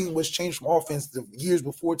 if anything was changed from offense the years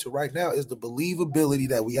before to right now is the believability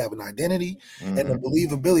that we have an identity and the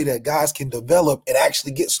believability that guys can develop and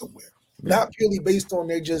actually get somewhere. Yeah. Not purely based on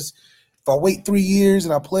if I wait 3 years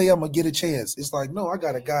and I play, I'm going to get a chance. It's like, no, I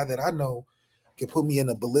got a guy that I know can put me in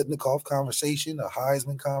a Biletnikoff conversation, a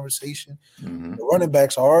Heisman conversation. Mm-hmm. The running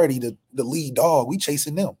backs are already the lead dog. We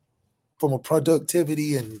chasing them from a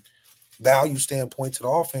productivity and value standpoint to the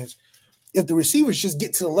offense. If the receivers just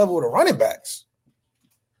get to the level of the running backs,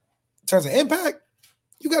 in terms of impact,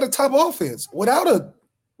 you got a top offense with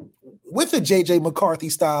a J.J. McCarthy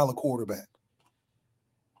style of quarterback.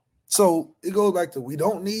 So it goes back to we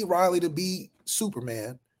don't need Riley to be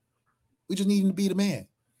Superman. We just need him to be the man.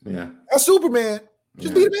 Yeah. That's Superman.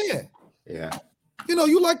 Just be the man. Yeah.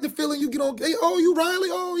 You like the feeling you get on, hey, oh, you Riley?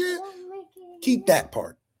 Oh, yeah. Keep that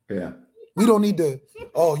part. Yeah. We don't need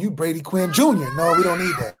you Brady Quinn Jr. No, we don't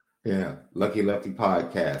need that. Yeah. Lucky Lefty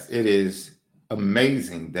podcast. It is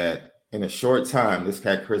amazing that in a short time, this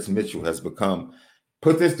cat Kris Mitchell has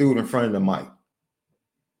put this dude in front of the mic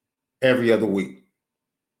every other week.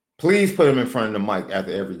 Please put him in front of the mic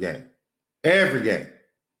after every game. Every game.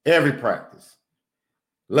 Every practice.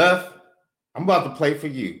 Left, I'm about to play for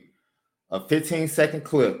you a 15-second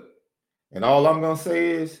clip. And all I'm going to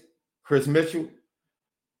say is, Kris Mitchell,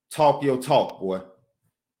 talk your talk, boy.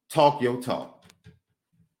 Talk your talk.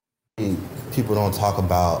 People don't talk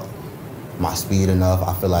about my speed enough.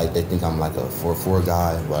 I feel like they think I'm like a 4.4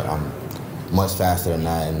 guy, but I'm much faster than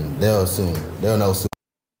that, and they'll know soon.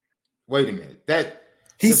 Wait a minute.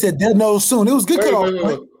 He said they'll know soon. It was good cutoff. It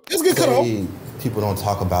was good cutoff. People don't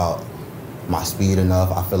talk about my speed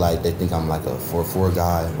enough. I feel like they think I'm like a 4.4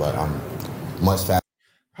 guy, but I'm much faster.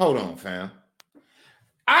 Hold on, fam.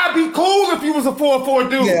 I'd be cool if you was a 4.4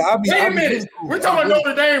 dude. Yeah, Wait a minute. Really cool. We're talking about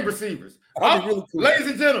Notre Dame receivers. Really cool. Ladies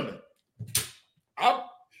and gentlemen, I'd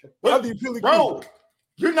be really bro, cool.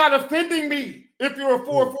 You're not offending me if you're a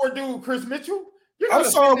 4.4 dude, Kris Mitchell. I'm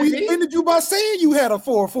sorry, we offended you by saying you had a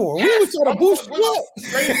 4.4. Yes, we was trying to boost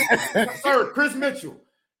you up. Sir, Kris Mitchell,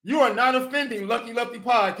 you are not offending Lucky Lefty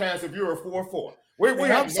podcast if you're a 4.4.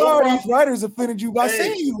 I'm sorry, these writers offended you by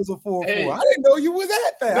saying you was a 4.4. I didn't know you was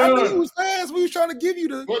that fast. I knew you was fast. We was trying to give you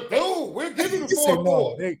the. But dude, we're giving you the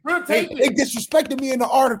 4.4. They disrespected me in the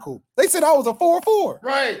article. They said I was a 4.4.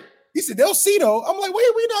 Right. He said they'll see though. I'm like, wait,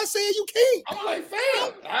 we not saying you can't. I'm like,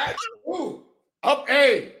 fam.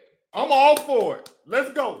 I'm all for it.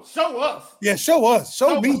 Let's go. Show us. Yeah, show us.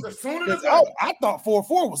 Show me. I thought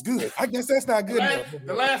 4.4 was good. I guess that's not good enough.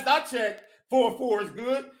 The last I checked, 4.4 is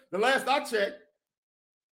good. The last I checked.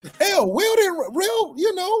 Hell, Will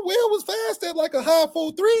was fast at like a high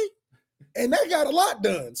 4.3, and that got a lot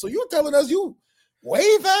done. So you're telling us you Way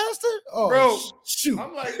faster? Oh, Bro, shoot.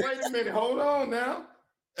 I'm like, wait a minute, hold on now.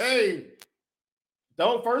 Hey, you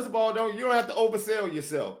don't have to oversell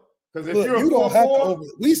yourself. Because if you're you don't have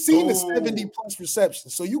to we've seen the 70 oh, plus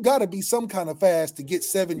receptions, so you got to be some kind of fast to get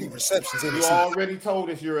 70 receptions in the you season. already told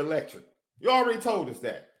us you're electric. You already told us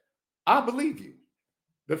that. I believe you.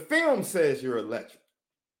 The film says you're electric.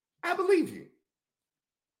 I believe you.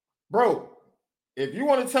 Bro, if you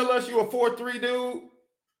want to tell us you're a 4-3 dude,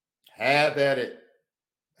 have at it.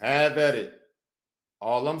 Have at it.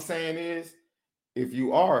 All I'm saying is, if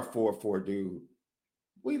you are a 4-4 dude,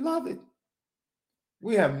 we love it.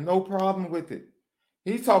 We have no problem with it.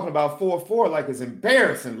 He's talking about 4-4 like it's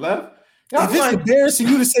embarrassing, Left. If it's embarrassing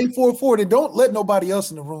you to say 4-4, then don't let nobody else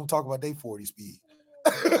in the room talk about their 40 speed.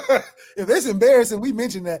 If it's embarrassing, we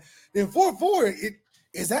mentioned that. Then 4-4,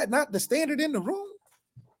 is that not the standard in the room?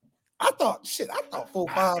 I thought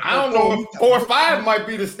 4-5. I don't know if 4-5 might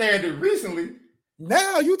be the standard recently.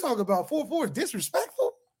 Now you talk about 4-4 is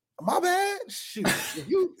disrespectful. My bad. Shoot,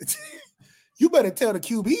 you better tell the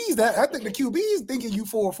QBs that. I think the QBs thinking you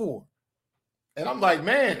 4-4. And I'm like,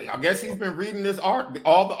 man, I guess he's been reading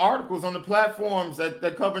all the articles on the platforms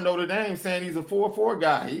that cover Notre Dame saying he's a 4-4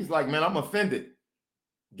 guy. He's like, man, I'm offended.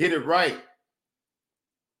 Get it right.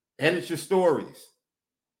 Edit your stories.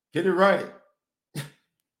 Get it right.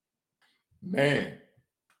 Man,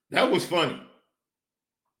 that was funny.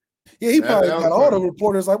 Yeah, he probably got all the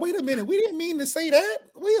reporters like, wait a minute, we didn't mean to say that.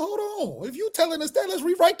 Wait, hold on. If you telling us that, let's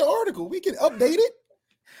rewrite the article. We can update it.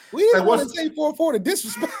 We didn't want to say 4-4 to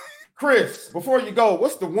disrespect. Chris, before you go,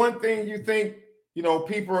 what's the one thing you think,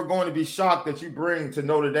 people are going to be shocked that you bring to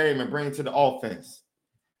Notre Dame and bring to the offense?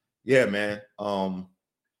 Yeah, man. I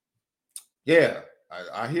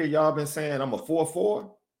hear y'all been saying I'm a 4-4.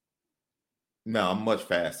 No, I'm much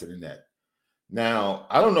faster than that. Now,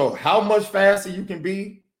 I don't know how much faster you can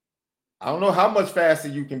be. I don't know how much faster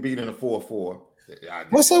you can be than a 4-4.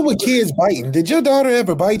 What's up with kids biting? Did your daughter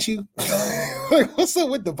ever bite you? What's up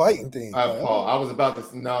with the biting thing? Paul, I was about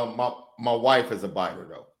to. No, my wife is a biter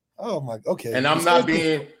though. Oh my, okay. And I'm not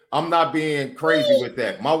being crazy with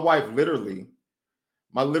that. My wife literally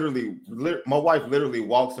walks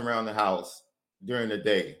around the house during the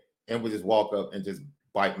day and would just walk up and just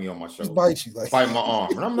bite me on my shoulder. Bite you, bite my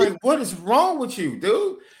arm. And I'm like, what is wrong with you,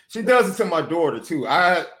 dude? She does it to my daughter too.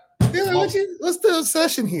 What's the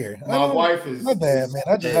obsession here? My wife is my bad, man.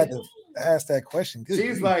 I just had to ask that question.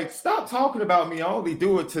 She's like, stop talking about me. I only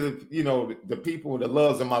do it to the people, the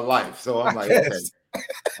loves of my life. So I'm like, okay.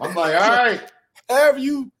 I'm like, all right. However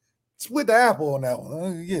you split the apple on that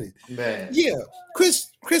one. I get it. Man. Yeah.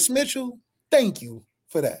 Kris Mitchell, thank you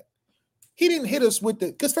for that. He didn't hit us with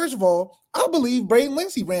because first of all, I believe Braden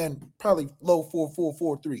Lindsey ran probably low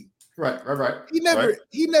 4.443. Right. He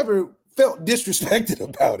never felt disrespected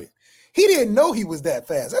about it. He didn't know he was that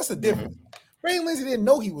fast. That's the difference. Braden Lindsey didn't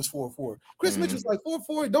know he was 4.4. Kris Mitchell's like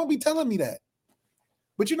 4.4. Don't be telling me that.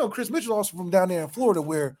 But Kris Mitchell also from down there in Florida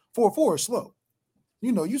where 4.4 is slow.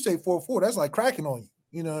 You say 4.4, that's like cracking on you.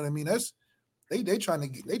 You know what I mean? That's they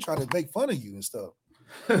trying to make fun of you and stuff.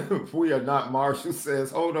 We are not. Marshall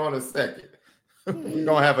says, hold on a second. We're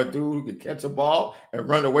gonna have a dude who can catch a ball and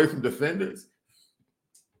run away from defenders.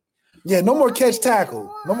 Yeah, no more catch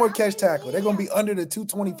tackle. No more catch tackle. They're gonna be under the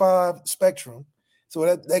 225 spectrum.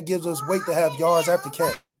 So that gives us weight to have yards after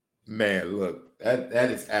catch. Man, look, that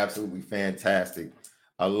is absolutely fantastic.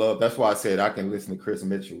 That's why I said I can listen to Kris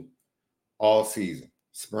Mitchell all season.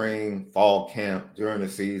 Spring, fall camp, during the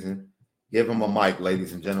season. Give him a mic,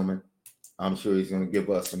 ladies and gentlemen. I'm sure he's going to give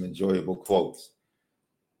us some enjoyable quotes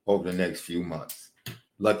over the next few months.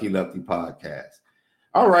 Lucky Lefty podcast.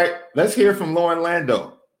 All right, let's hear from Lauren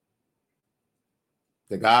Lando,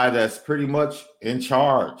 the guy that's pretty much in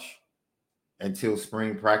charge until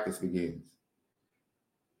spring practice begins.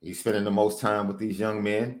 He's spending the most time with these young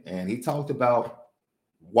men, and he talked about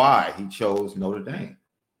why he chose Notre Dame.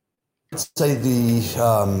 I'd say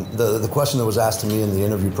the question that was asked to me in the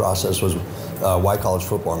interview process was why college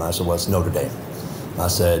football, and I said, well, it's Notre Dame. I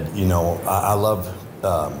said, I love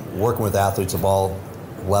working with athletes of all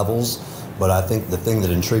levels, but I think the thing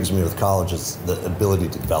that intrigues me with college is the ability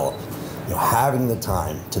to develop. Having the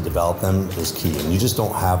time to develop them is key, and you just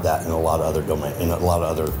don't have that in a lot of other in a lot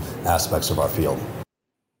of other aspects of our field.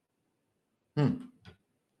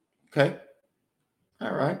 Okay.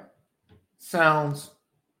 All right. Sounds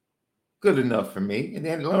good enough for me. And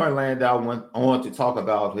then Lauren Landau went on to talk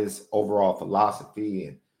about his overall philosophy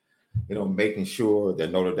and, making sure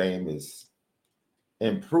that Notre Dame is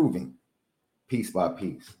improving piece by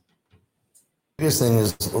piece. The biggest thing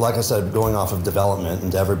is, like I said, going off of development,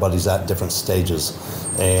 and everybody's at different stages.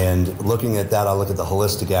 And looking at that, I look at the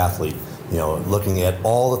holistic athlete. looking at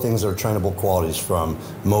all the things that are trainable qualities, from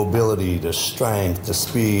mobility to strength to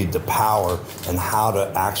speed to power, and how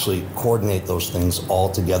to actually coordinate those things all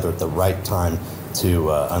together at the right time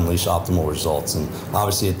to unleash optimal results. And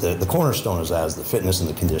obviously the cornerstone is the fitness and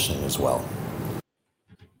the conditioning as well.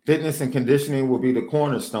 Fitness and conditioning will be the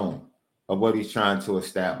cornerstone of what he's trying to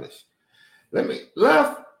establish.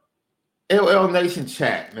 Left LL Nation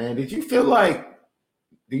chat, man. Do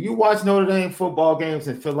you watch Notre Dame football games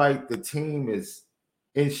and feel like the team is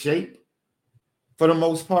in shape for the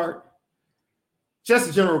most part? Just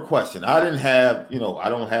a general question. I don't have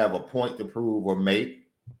a point to prove or make.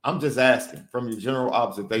 I'm just asking from your general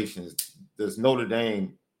observations, has Notre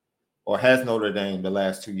Dame the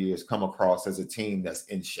last 2 years come across as a team that's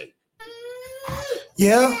in shape?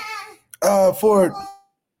 Yeah.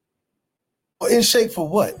 In shape for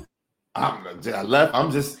what?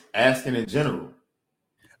 I'm just asking in general.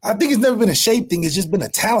 I think it's never been a shape thing. It's just been a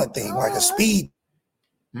talent thing, like a speed.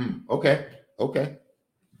 Okay.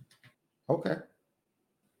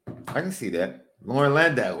 I can see that. Lauren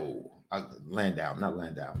Lando.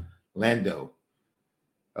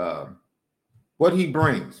 What he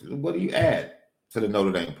brings, what do you add to the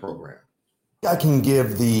Notre Dame program? I can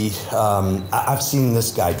give I've seen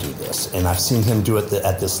this guy do this, and I've seen him do it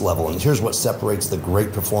at this level. And here's what separates the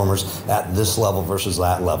great performers at this level versus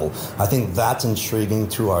that level. I think that's intriguing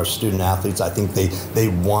to our student athletes. I think they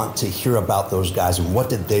want to hear about those guys and what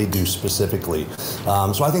did they do specifically.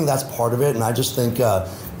 So I think that's part of it. And I just think,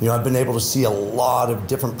 I've been able to see a lot of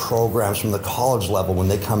different programs from the college level when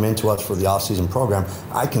they come into us for the off-season program.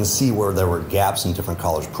 I can see where there were gaps in different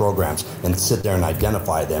college programs and sit there and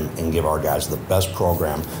identify them and give our guys the best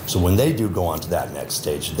program. So when they do go on to that next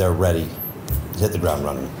stage, they're ready to hit the ground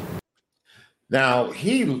running. Now,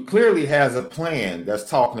 he clearly has a plan that's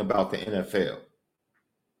talking about the NFL.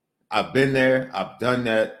 I've been there. I've done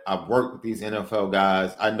that. I've worked with these NFL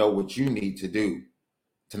guys. I know what you need to do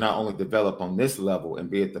to not only develop on this level and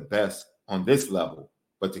be at the best on this level,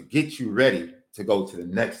 but to get you ready to go to the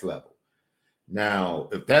next level. Now,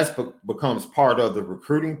 if that becomes part of the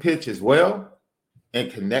recruiting pitch as well, in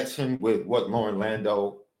connection with what Lauren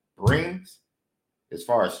Lando brings as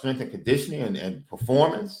far as strength and conditioning and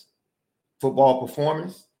performance, football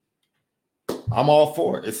performance, I'm all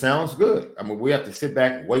for it. It sounds good. I mean, we have to sit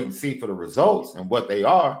back and wait and see for the results and what they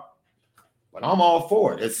are, but I'm all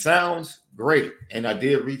for it. It sounds great. And I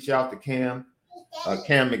did reach out to Cam.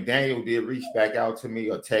 Cam McDaniel did reach back out to me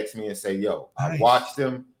or text me and say, yo, I watched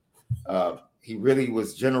him. He really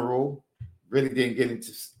was general, really didn't get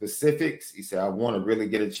into specifics. He said, I want to really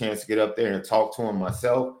get a chance to get up there and talk to him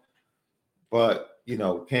myself. But,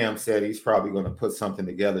 Cam said he's probably going to put something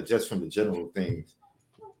together just from the general things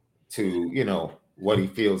to, what he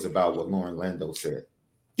feels about what Lauren Lando said.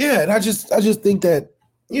 Yeah, and I just think that,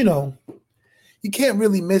 you can't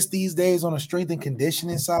really miss these days on the strength and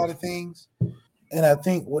conditioning side of things. And I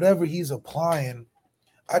think whatever he's applying,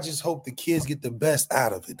 I just hope the kids get the best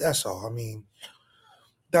out of it. That's all. I mean,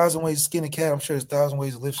 1,000 ways to skin a cat. I'm sure there's 1,000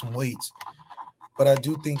 ways to lift some weights. But I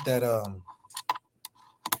do think that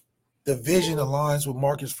the vision aligns with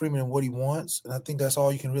Marcus Freeman and what he wants. And I think that's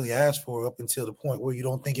all you can really ask for up until the point where you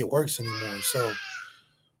don't think it works anymore. So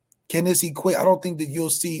can this equate? I don't think that you'll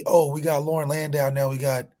see, we got Lauren Landau now. We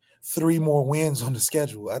got 3 more wins on the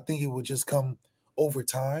schedule. I think it would just come over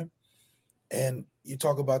time. And you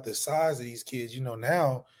talk about the size of these kids,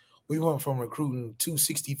 now we went from recruiting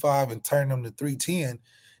 265 and turning them to 310.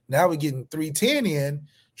 Now we're getting 310 in,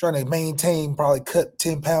 trying to maintain, probably cut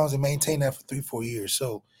 10 pounds and maintain that for 3-4 years.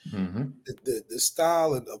 So the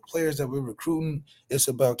style of players that we're recruiting, it's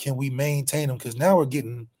about, can we maintain them? Because now we're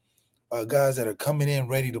getting guys that are coming in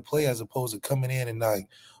ready to play as opposed to coming in and like,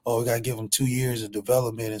 we got to give them 2 years of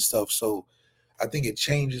development and stuff. So I think it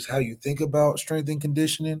changes how you think about strength and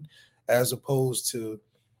conditioning as opposed to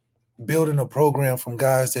building a program from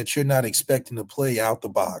guys that you're not expecting to play out the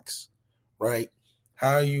box, right?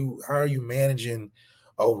 How are you managing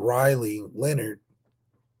O'Reilly, Leonard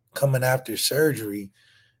coming after surgery,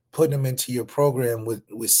 putting them into your program with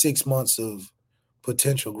 6 months of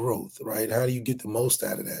potential growth, right? How do you get the most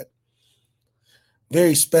out of that?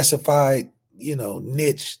 Very specified,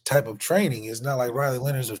 niche type of training. It's not like Riley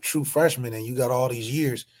Leonard's a true freshman and you got all these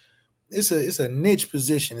years. It's a niche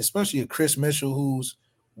position, especially a Kris Mitchell who's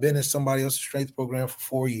been in somebody else's strength program for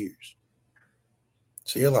 4 years.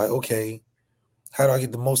 So you're like, okay, how do I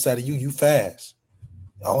get the most out of you? You fast.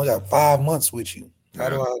 I only got 5 months with you. How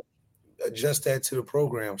do I adjust that to the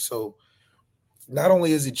program? So not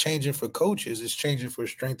only is it changing for coaches, it's changing for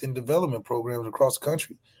strength and development programs across the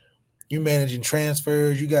country. You managing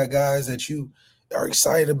transfers. You got guys that you are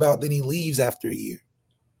excited about, then he leaves after a year.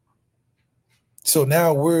 So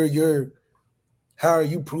now how are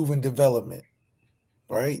you proving development,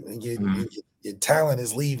 right? And your talent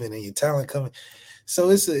is leaving and your talent coming. So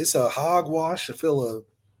it's a hogwash. I feel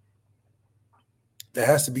that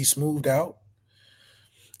has to be smoothed out.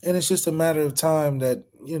 And it's just a matter of time that,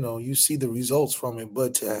 you see the results from it.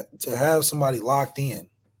 But to have somebody locked in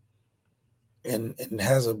and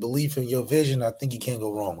has a belief in your vision, I think you can't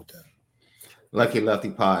go wrong with that. Lucky Lefty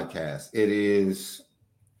podcast. It is.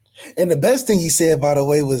 And the best thing he said, by the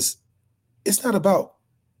way, was it's not about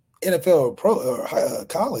NFL or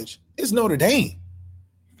college. It's Notre Dame.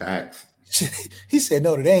 Facts. He said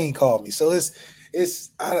Notre Dame called me. So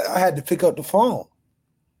I had to pick up the phone.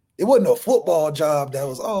 It wasn't a football job that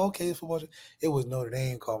was, okay, football job. It was Notre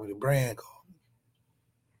Dame called me, the brand called me.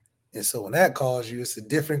 And so when that calls you, it's a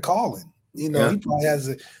different calling. He probably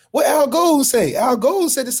has what Al Gold say. Al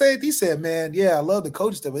Gold said the same thing. He said, man, yeah, I love the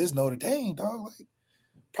coach stuff, but it's Notre Dame, dog. Like,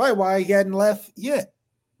 probably why he hadn't left yet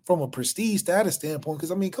from a prestige status standpoint.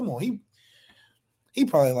 Because, I mean, come on, he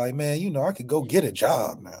probably like, man, I could go get a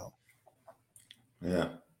job now. Yeah.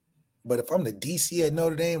 But if I'm the DC at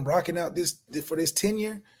Notre Dame rocking out for this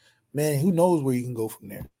tenure, man, who knows where you can go from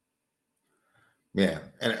there. Yeah,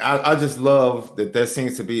 and I just love that there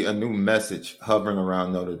seems to be a new message hovering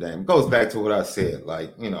around Notre Dame. It goes back to what I said,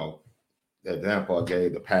 like, the example I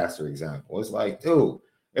gave, the pastor example. It's like, dude,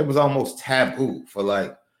 it was almost taboo for,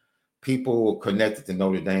 like, people connected to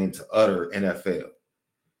Notre Dame to utter NFL.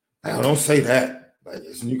 Now, don't say that. Like,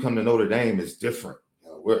 when you come to Notre Dame, it's different.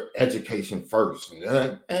 We're education first.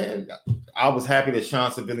 And I was happy that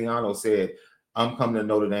Sean Sevillano said, I'm coming to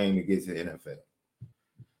Notre Dame to get to the NFL.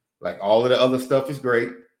 Like, all of the other stuff is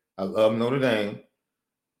great. I love Notre Dame.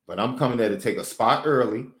 But I'm coming there to take a spot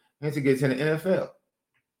early and to get to the NFL.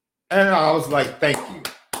 And I was like, thank you.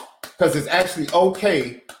 Because it's actually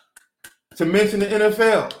okay to mention the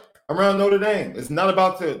NFL around Notre Dame. It's not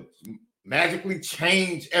about to magically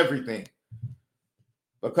change everything.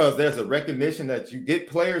 Because there's a recognition that you get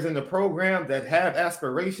players in the program that have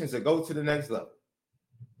aspirations to go to the next level.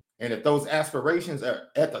 And if those aspirations are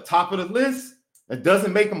at the top of the list, it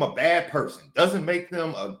doesn't make them a bad person. Doesn't make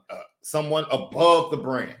them someone above the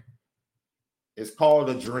brand. It's called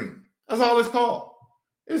a dream. That's all it's called.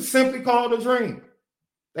 It's simply called a dream.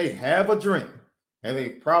 They have a dream. And they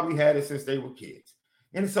probably had it since they were kids.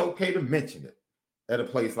 And it's okay to mention it at a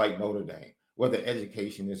place like Notre Dame, where the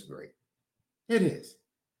education is great. It is.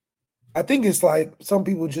 I think it's like some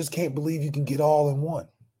people just can't believe you can get all in one.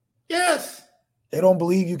 Yes. They don't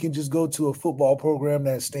believe you can just go to a football program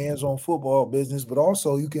that stands on football business, but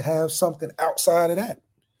also you can have something outside of that.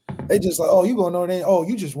 They just like, you go to Notre Dame.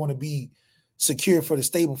 You just want to be secure for the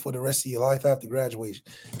stable for the rest of your life after graduation.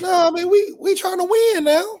 No, I mean, we trying to win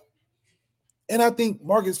now. And I think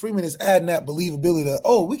Marcus Freeman is adding that believability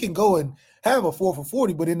that, we can go and have a 4 for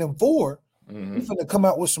 40, but in them 4, we're going to come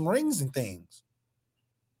out with some rings and things.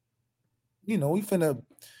 We finna,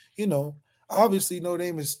 obviously Notre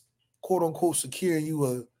Dame is quote unquote securing you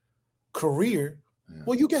a career. Yeah.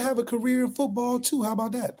 Well, you can have a career in football too. How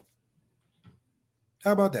about that?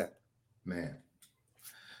 Man.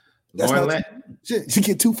 That's not shit. You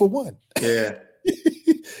get 2 for 1. Yeah.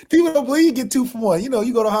 People don't believe you get 2 for 1. You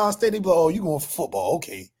go to Ohio State, they be like, you going for football.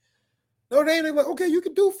 Okay. Notre Dame, they be like, okay, you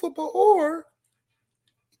can do football or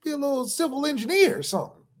be a little civil engineer or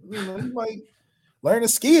something. You might learn a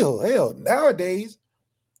skill. Hell, nowadays,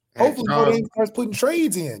 hopefully Notre Dame starts putting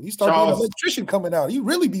trades in. You start being an electrician coming out. You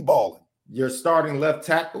really be balling. Your starting left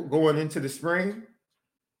tackle going into the spring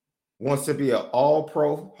wants to be an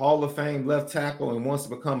all-pro, Hall of Fame left tackle and wants to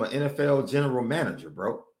become an NFL general manager,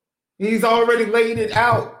 bro. He's already laid it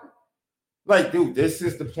out. Like, dude, this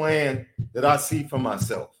is the plan that I see for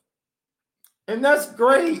myself. And that's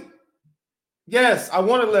great. Yes, I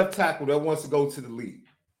want a left tackle that wants to go to the league,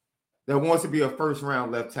 that wants to be a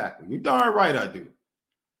first-round left tackle. You're darn right I do.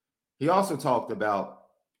 He also talked about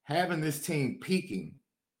having this team peaking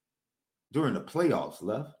during the playoffs,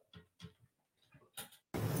 Left.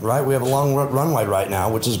 Right, we have a long runway right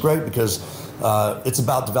now, which is great because it's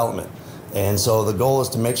about development. And so the goal is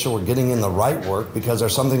to make sure we're getting in the right work because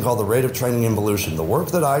there's something called the rate of training involution. The work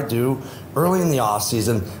that I do early in the off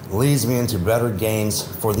season leads me into better gains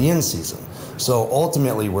for the in season. So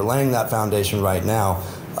ultimately, we're laying that foundation right now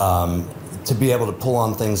to be able to pull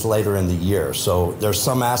on things later in the year. So there's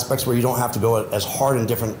some aspects where you don't have to go as hard in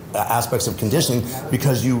different aspects of conditioning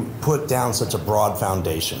because you put down such a broad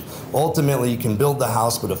foundation. Ultimately, you can build the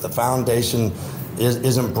house, but if the foundation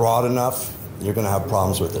isn't broad enough, you're going to have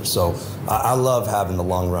problems with it. So I love having the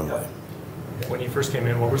long runway. When you first came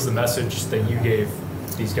in, what was the message that you gave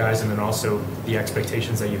these guys and then also the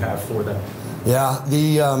expectations that you have for them? Yeah,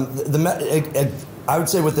 I would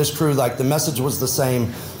say with this crew, like the message was the same,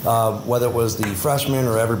 whether it was the freshmen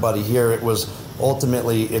or everybody here. It was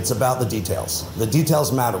ultimately, it's about the details. The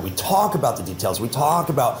details matter. We talk about the details. We talk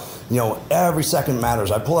about, every second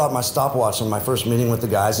matters. I pull out my stopwatch in my first meeting with the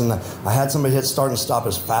guys, and I had somebody hit start and stop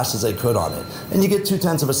as fast as they could on it. And you get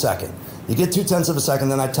 0.2 of a second. You get 0.2 of a second,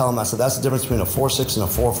 then I tell them, I said, that's the difference between a 4.6 and a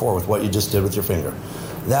 4.4 with what you just did with your finger.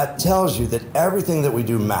 That tells you that everything that we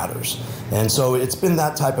do matters. And so it's been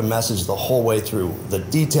that type of message the whole way through. The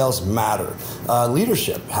details matter.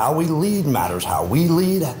 Leadership, how we lead matters. How we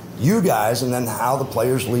lead you guys, and then how the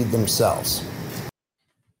players lead themselves.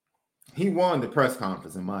 He won the press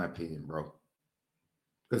conference, in my opinion, bro.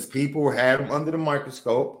 Because people had him under the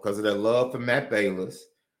microscope because of their love for Matt Bayless.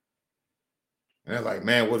 And they're like,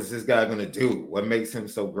 man, what is this guy going to do? What makes him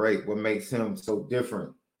so great? What makes him so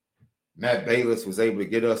different? Matt Bayless was able to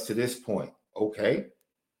get us to this point. Okay.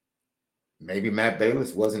 Maybe Matt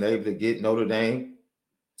Bayless wasn't able to get Notre Dame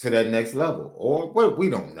to that next level. Or what, we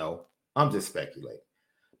don't know. I'm just speculating.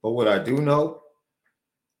 But what I do know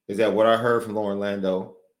is that what I heard from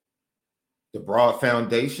Orlando, the broad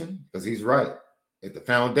foundation, because he's right. If the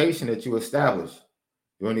foundation that you establish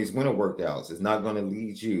during these winter workouts is not going to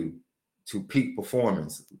lead you to peak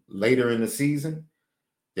performance later in the season,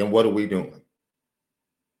 then what are we doing?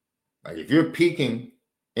 Like if you're peaking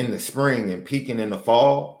in the spring and peaking in the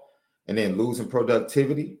fall and then losing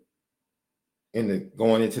productivity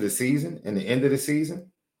going into the season and the end of the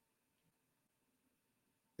season,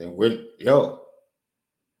 then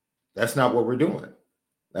that's not what we're doing.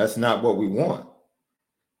 That's not what we want.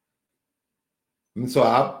 And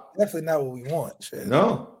so definitely not what we want. Shit.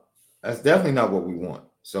 No, that's definitely not what we want.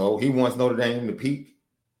 So he wants Notre Dame to peak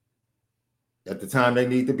at the time they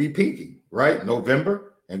need to be peaking, right? November.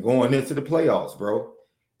 And going into the playoffs, bro.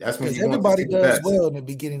 That's when everybody does well in the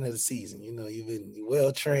beginning of the season. You've been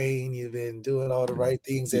well trained, you've been doing all the right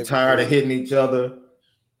things. You're tired of hitting each other.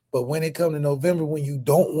 But when it comes to November, when you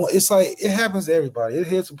don't want, it's like it happens to everybody. It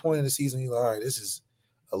hits a point in the season, you're like, all right, this is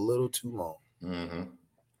a little too long. Mm-hmm.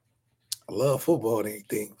 I love football and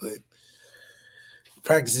everything, but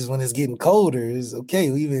practices when it's getting colder is okay.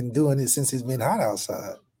 We've been doing it since it's been hot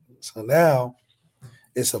outside. So now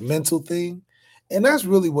it's a mental thing. And that's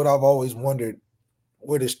really what I've always wondered,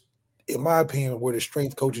 in my opinion, where the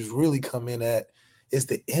strength coaches really come in at is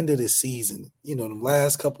the end of the season. The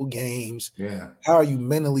last couple games. Yeah. How are you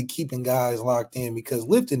mentally keeping guys locked in? Because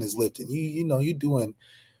lifting is lifting. You're doing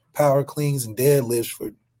power cleans and deadlifts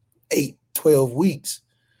for 8-12 weeks.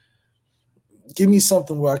 Give me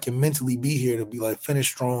something where I can mentally be here to be like finish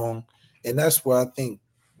strong. And that's where I think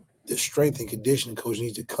the strength and conditioning coach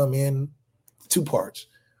needs to come in 2 parts.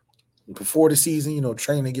 Before the season,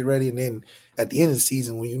 train to get ready, and then at the end of the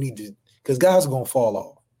season when you need to, because guys are going to fall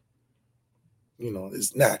off.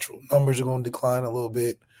 It's natural. Numbers are going to decline a little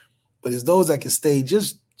bit, but it's those that can stay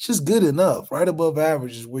just good enough, right above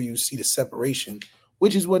average is where you see the separation,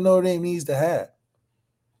 which is what Notre Dame needs to have.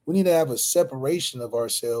 We need to have a separation of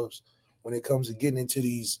ourselves when it comes to getting into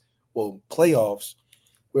these, playoffs,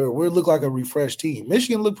 where we look like a refreshed team.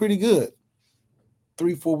 Michigan looked pretty good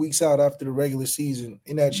 3-4 weeks out after the regular season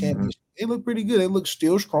in that championship. They look pretty good. They look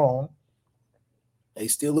still strong. They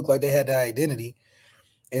still look like they had that identity.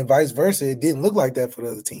 And vice versa, it didn't look like that for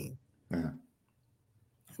the other team. Yeah.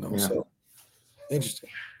 So interesting.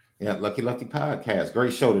 Yeah, Lucky Podcast.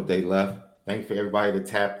 Great show today, Left. Thank you for everybody that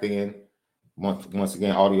tapped in. Once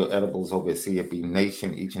again, audio edibles over at CFB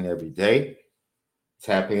Nation each and every day.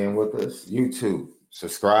 Tap in with us. YouTube,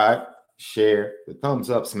 subscribe, share. The thumbs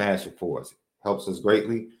up, smash it for us. Helps us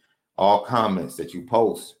greatly. All comments that you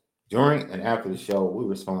post during and after the show, we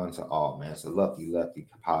respond to all, man. It's the Lucky Lefty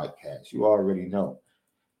Podcast. You already know.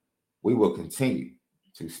 We will continue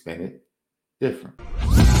to spin it different.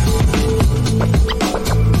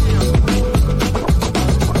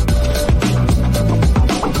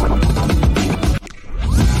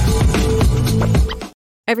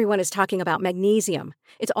 Everyone is talking about magnesium.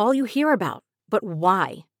 It's all you hear about. But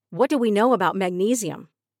why? What do we know about magnesium?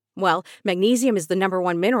 Well, magnesium is the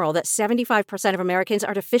 #1 mineral that 75% of Americans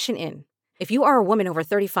are deficient in. If you are a woman over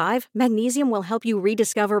 35, magnesium will help you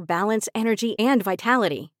rediscover balance, energy, and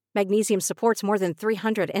vitality. Magnesium supports more than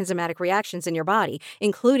 300 enzymatic reactions in your body,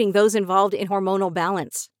 including those involved in hormonal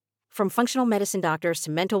balance. From functional medicine doctors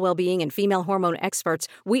to mental well-being and female hormone experts,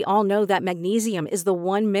 we all know that magnesium is the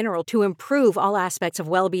one mineral to improve all aspects of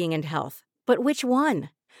well-being and health. But which one?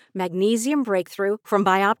 Magnesium Breakthrough from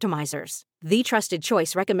Bioptimizers, the trusted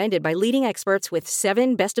choice recommended by leading experts with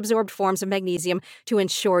 7 best-absorbed forms of magnesium to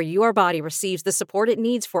ensure your body receives the support it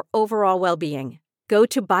needs for overall well-being. Go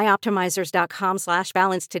to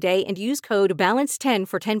bioptimizers.com/balance today and use code BALANCE10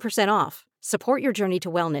 for 10% off. Support your journey to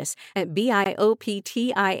wellness at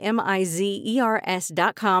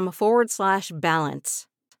bioptimizers.com/balance.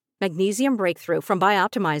 Magnesium Breakthrough from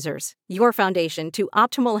Bioptimizers, your foundation to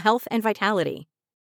optimal health and vitality.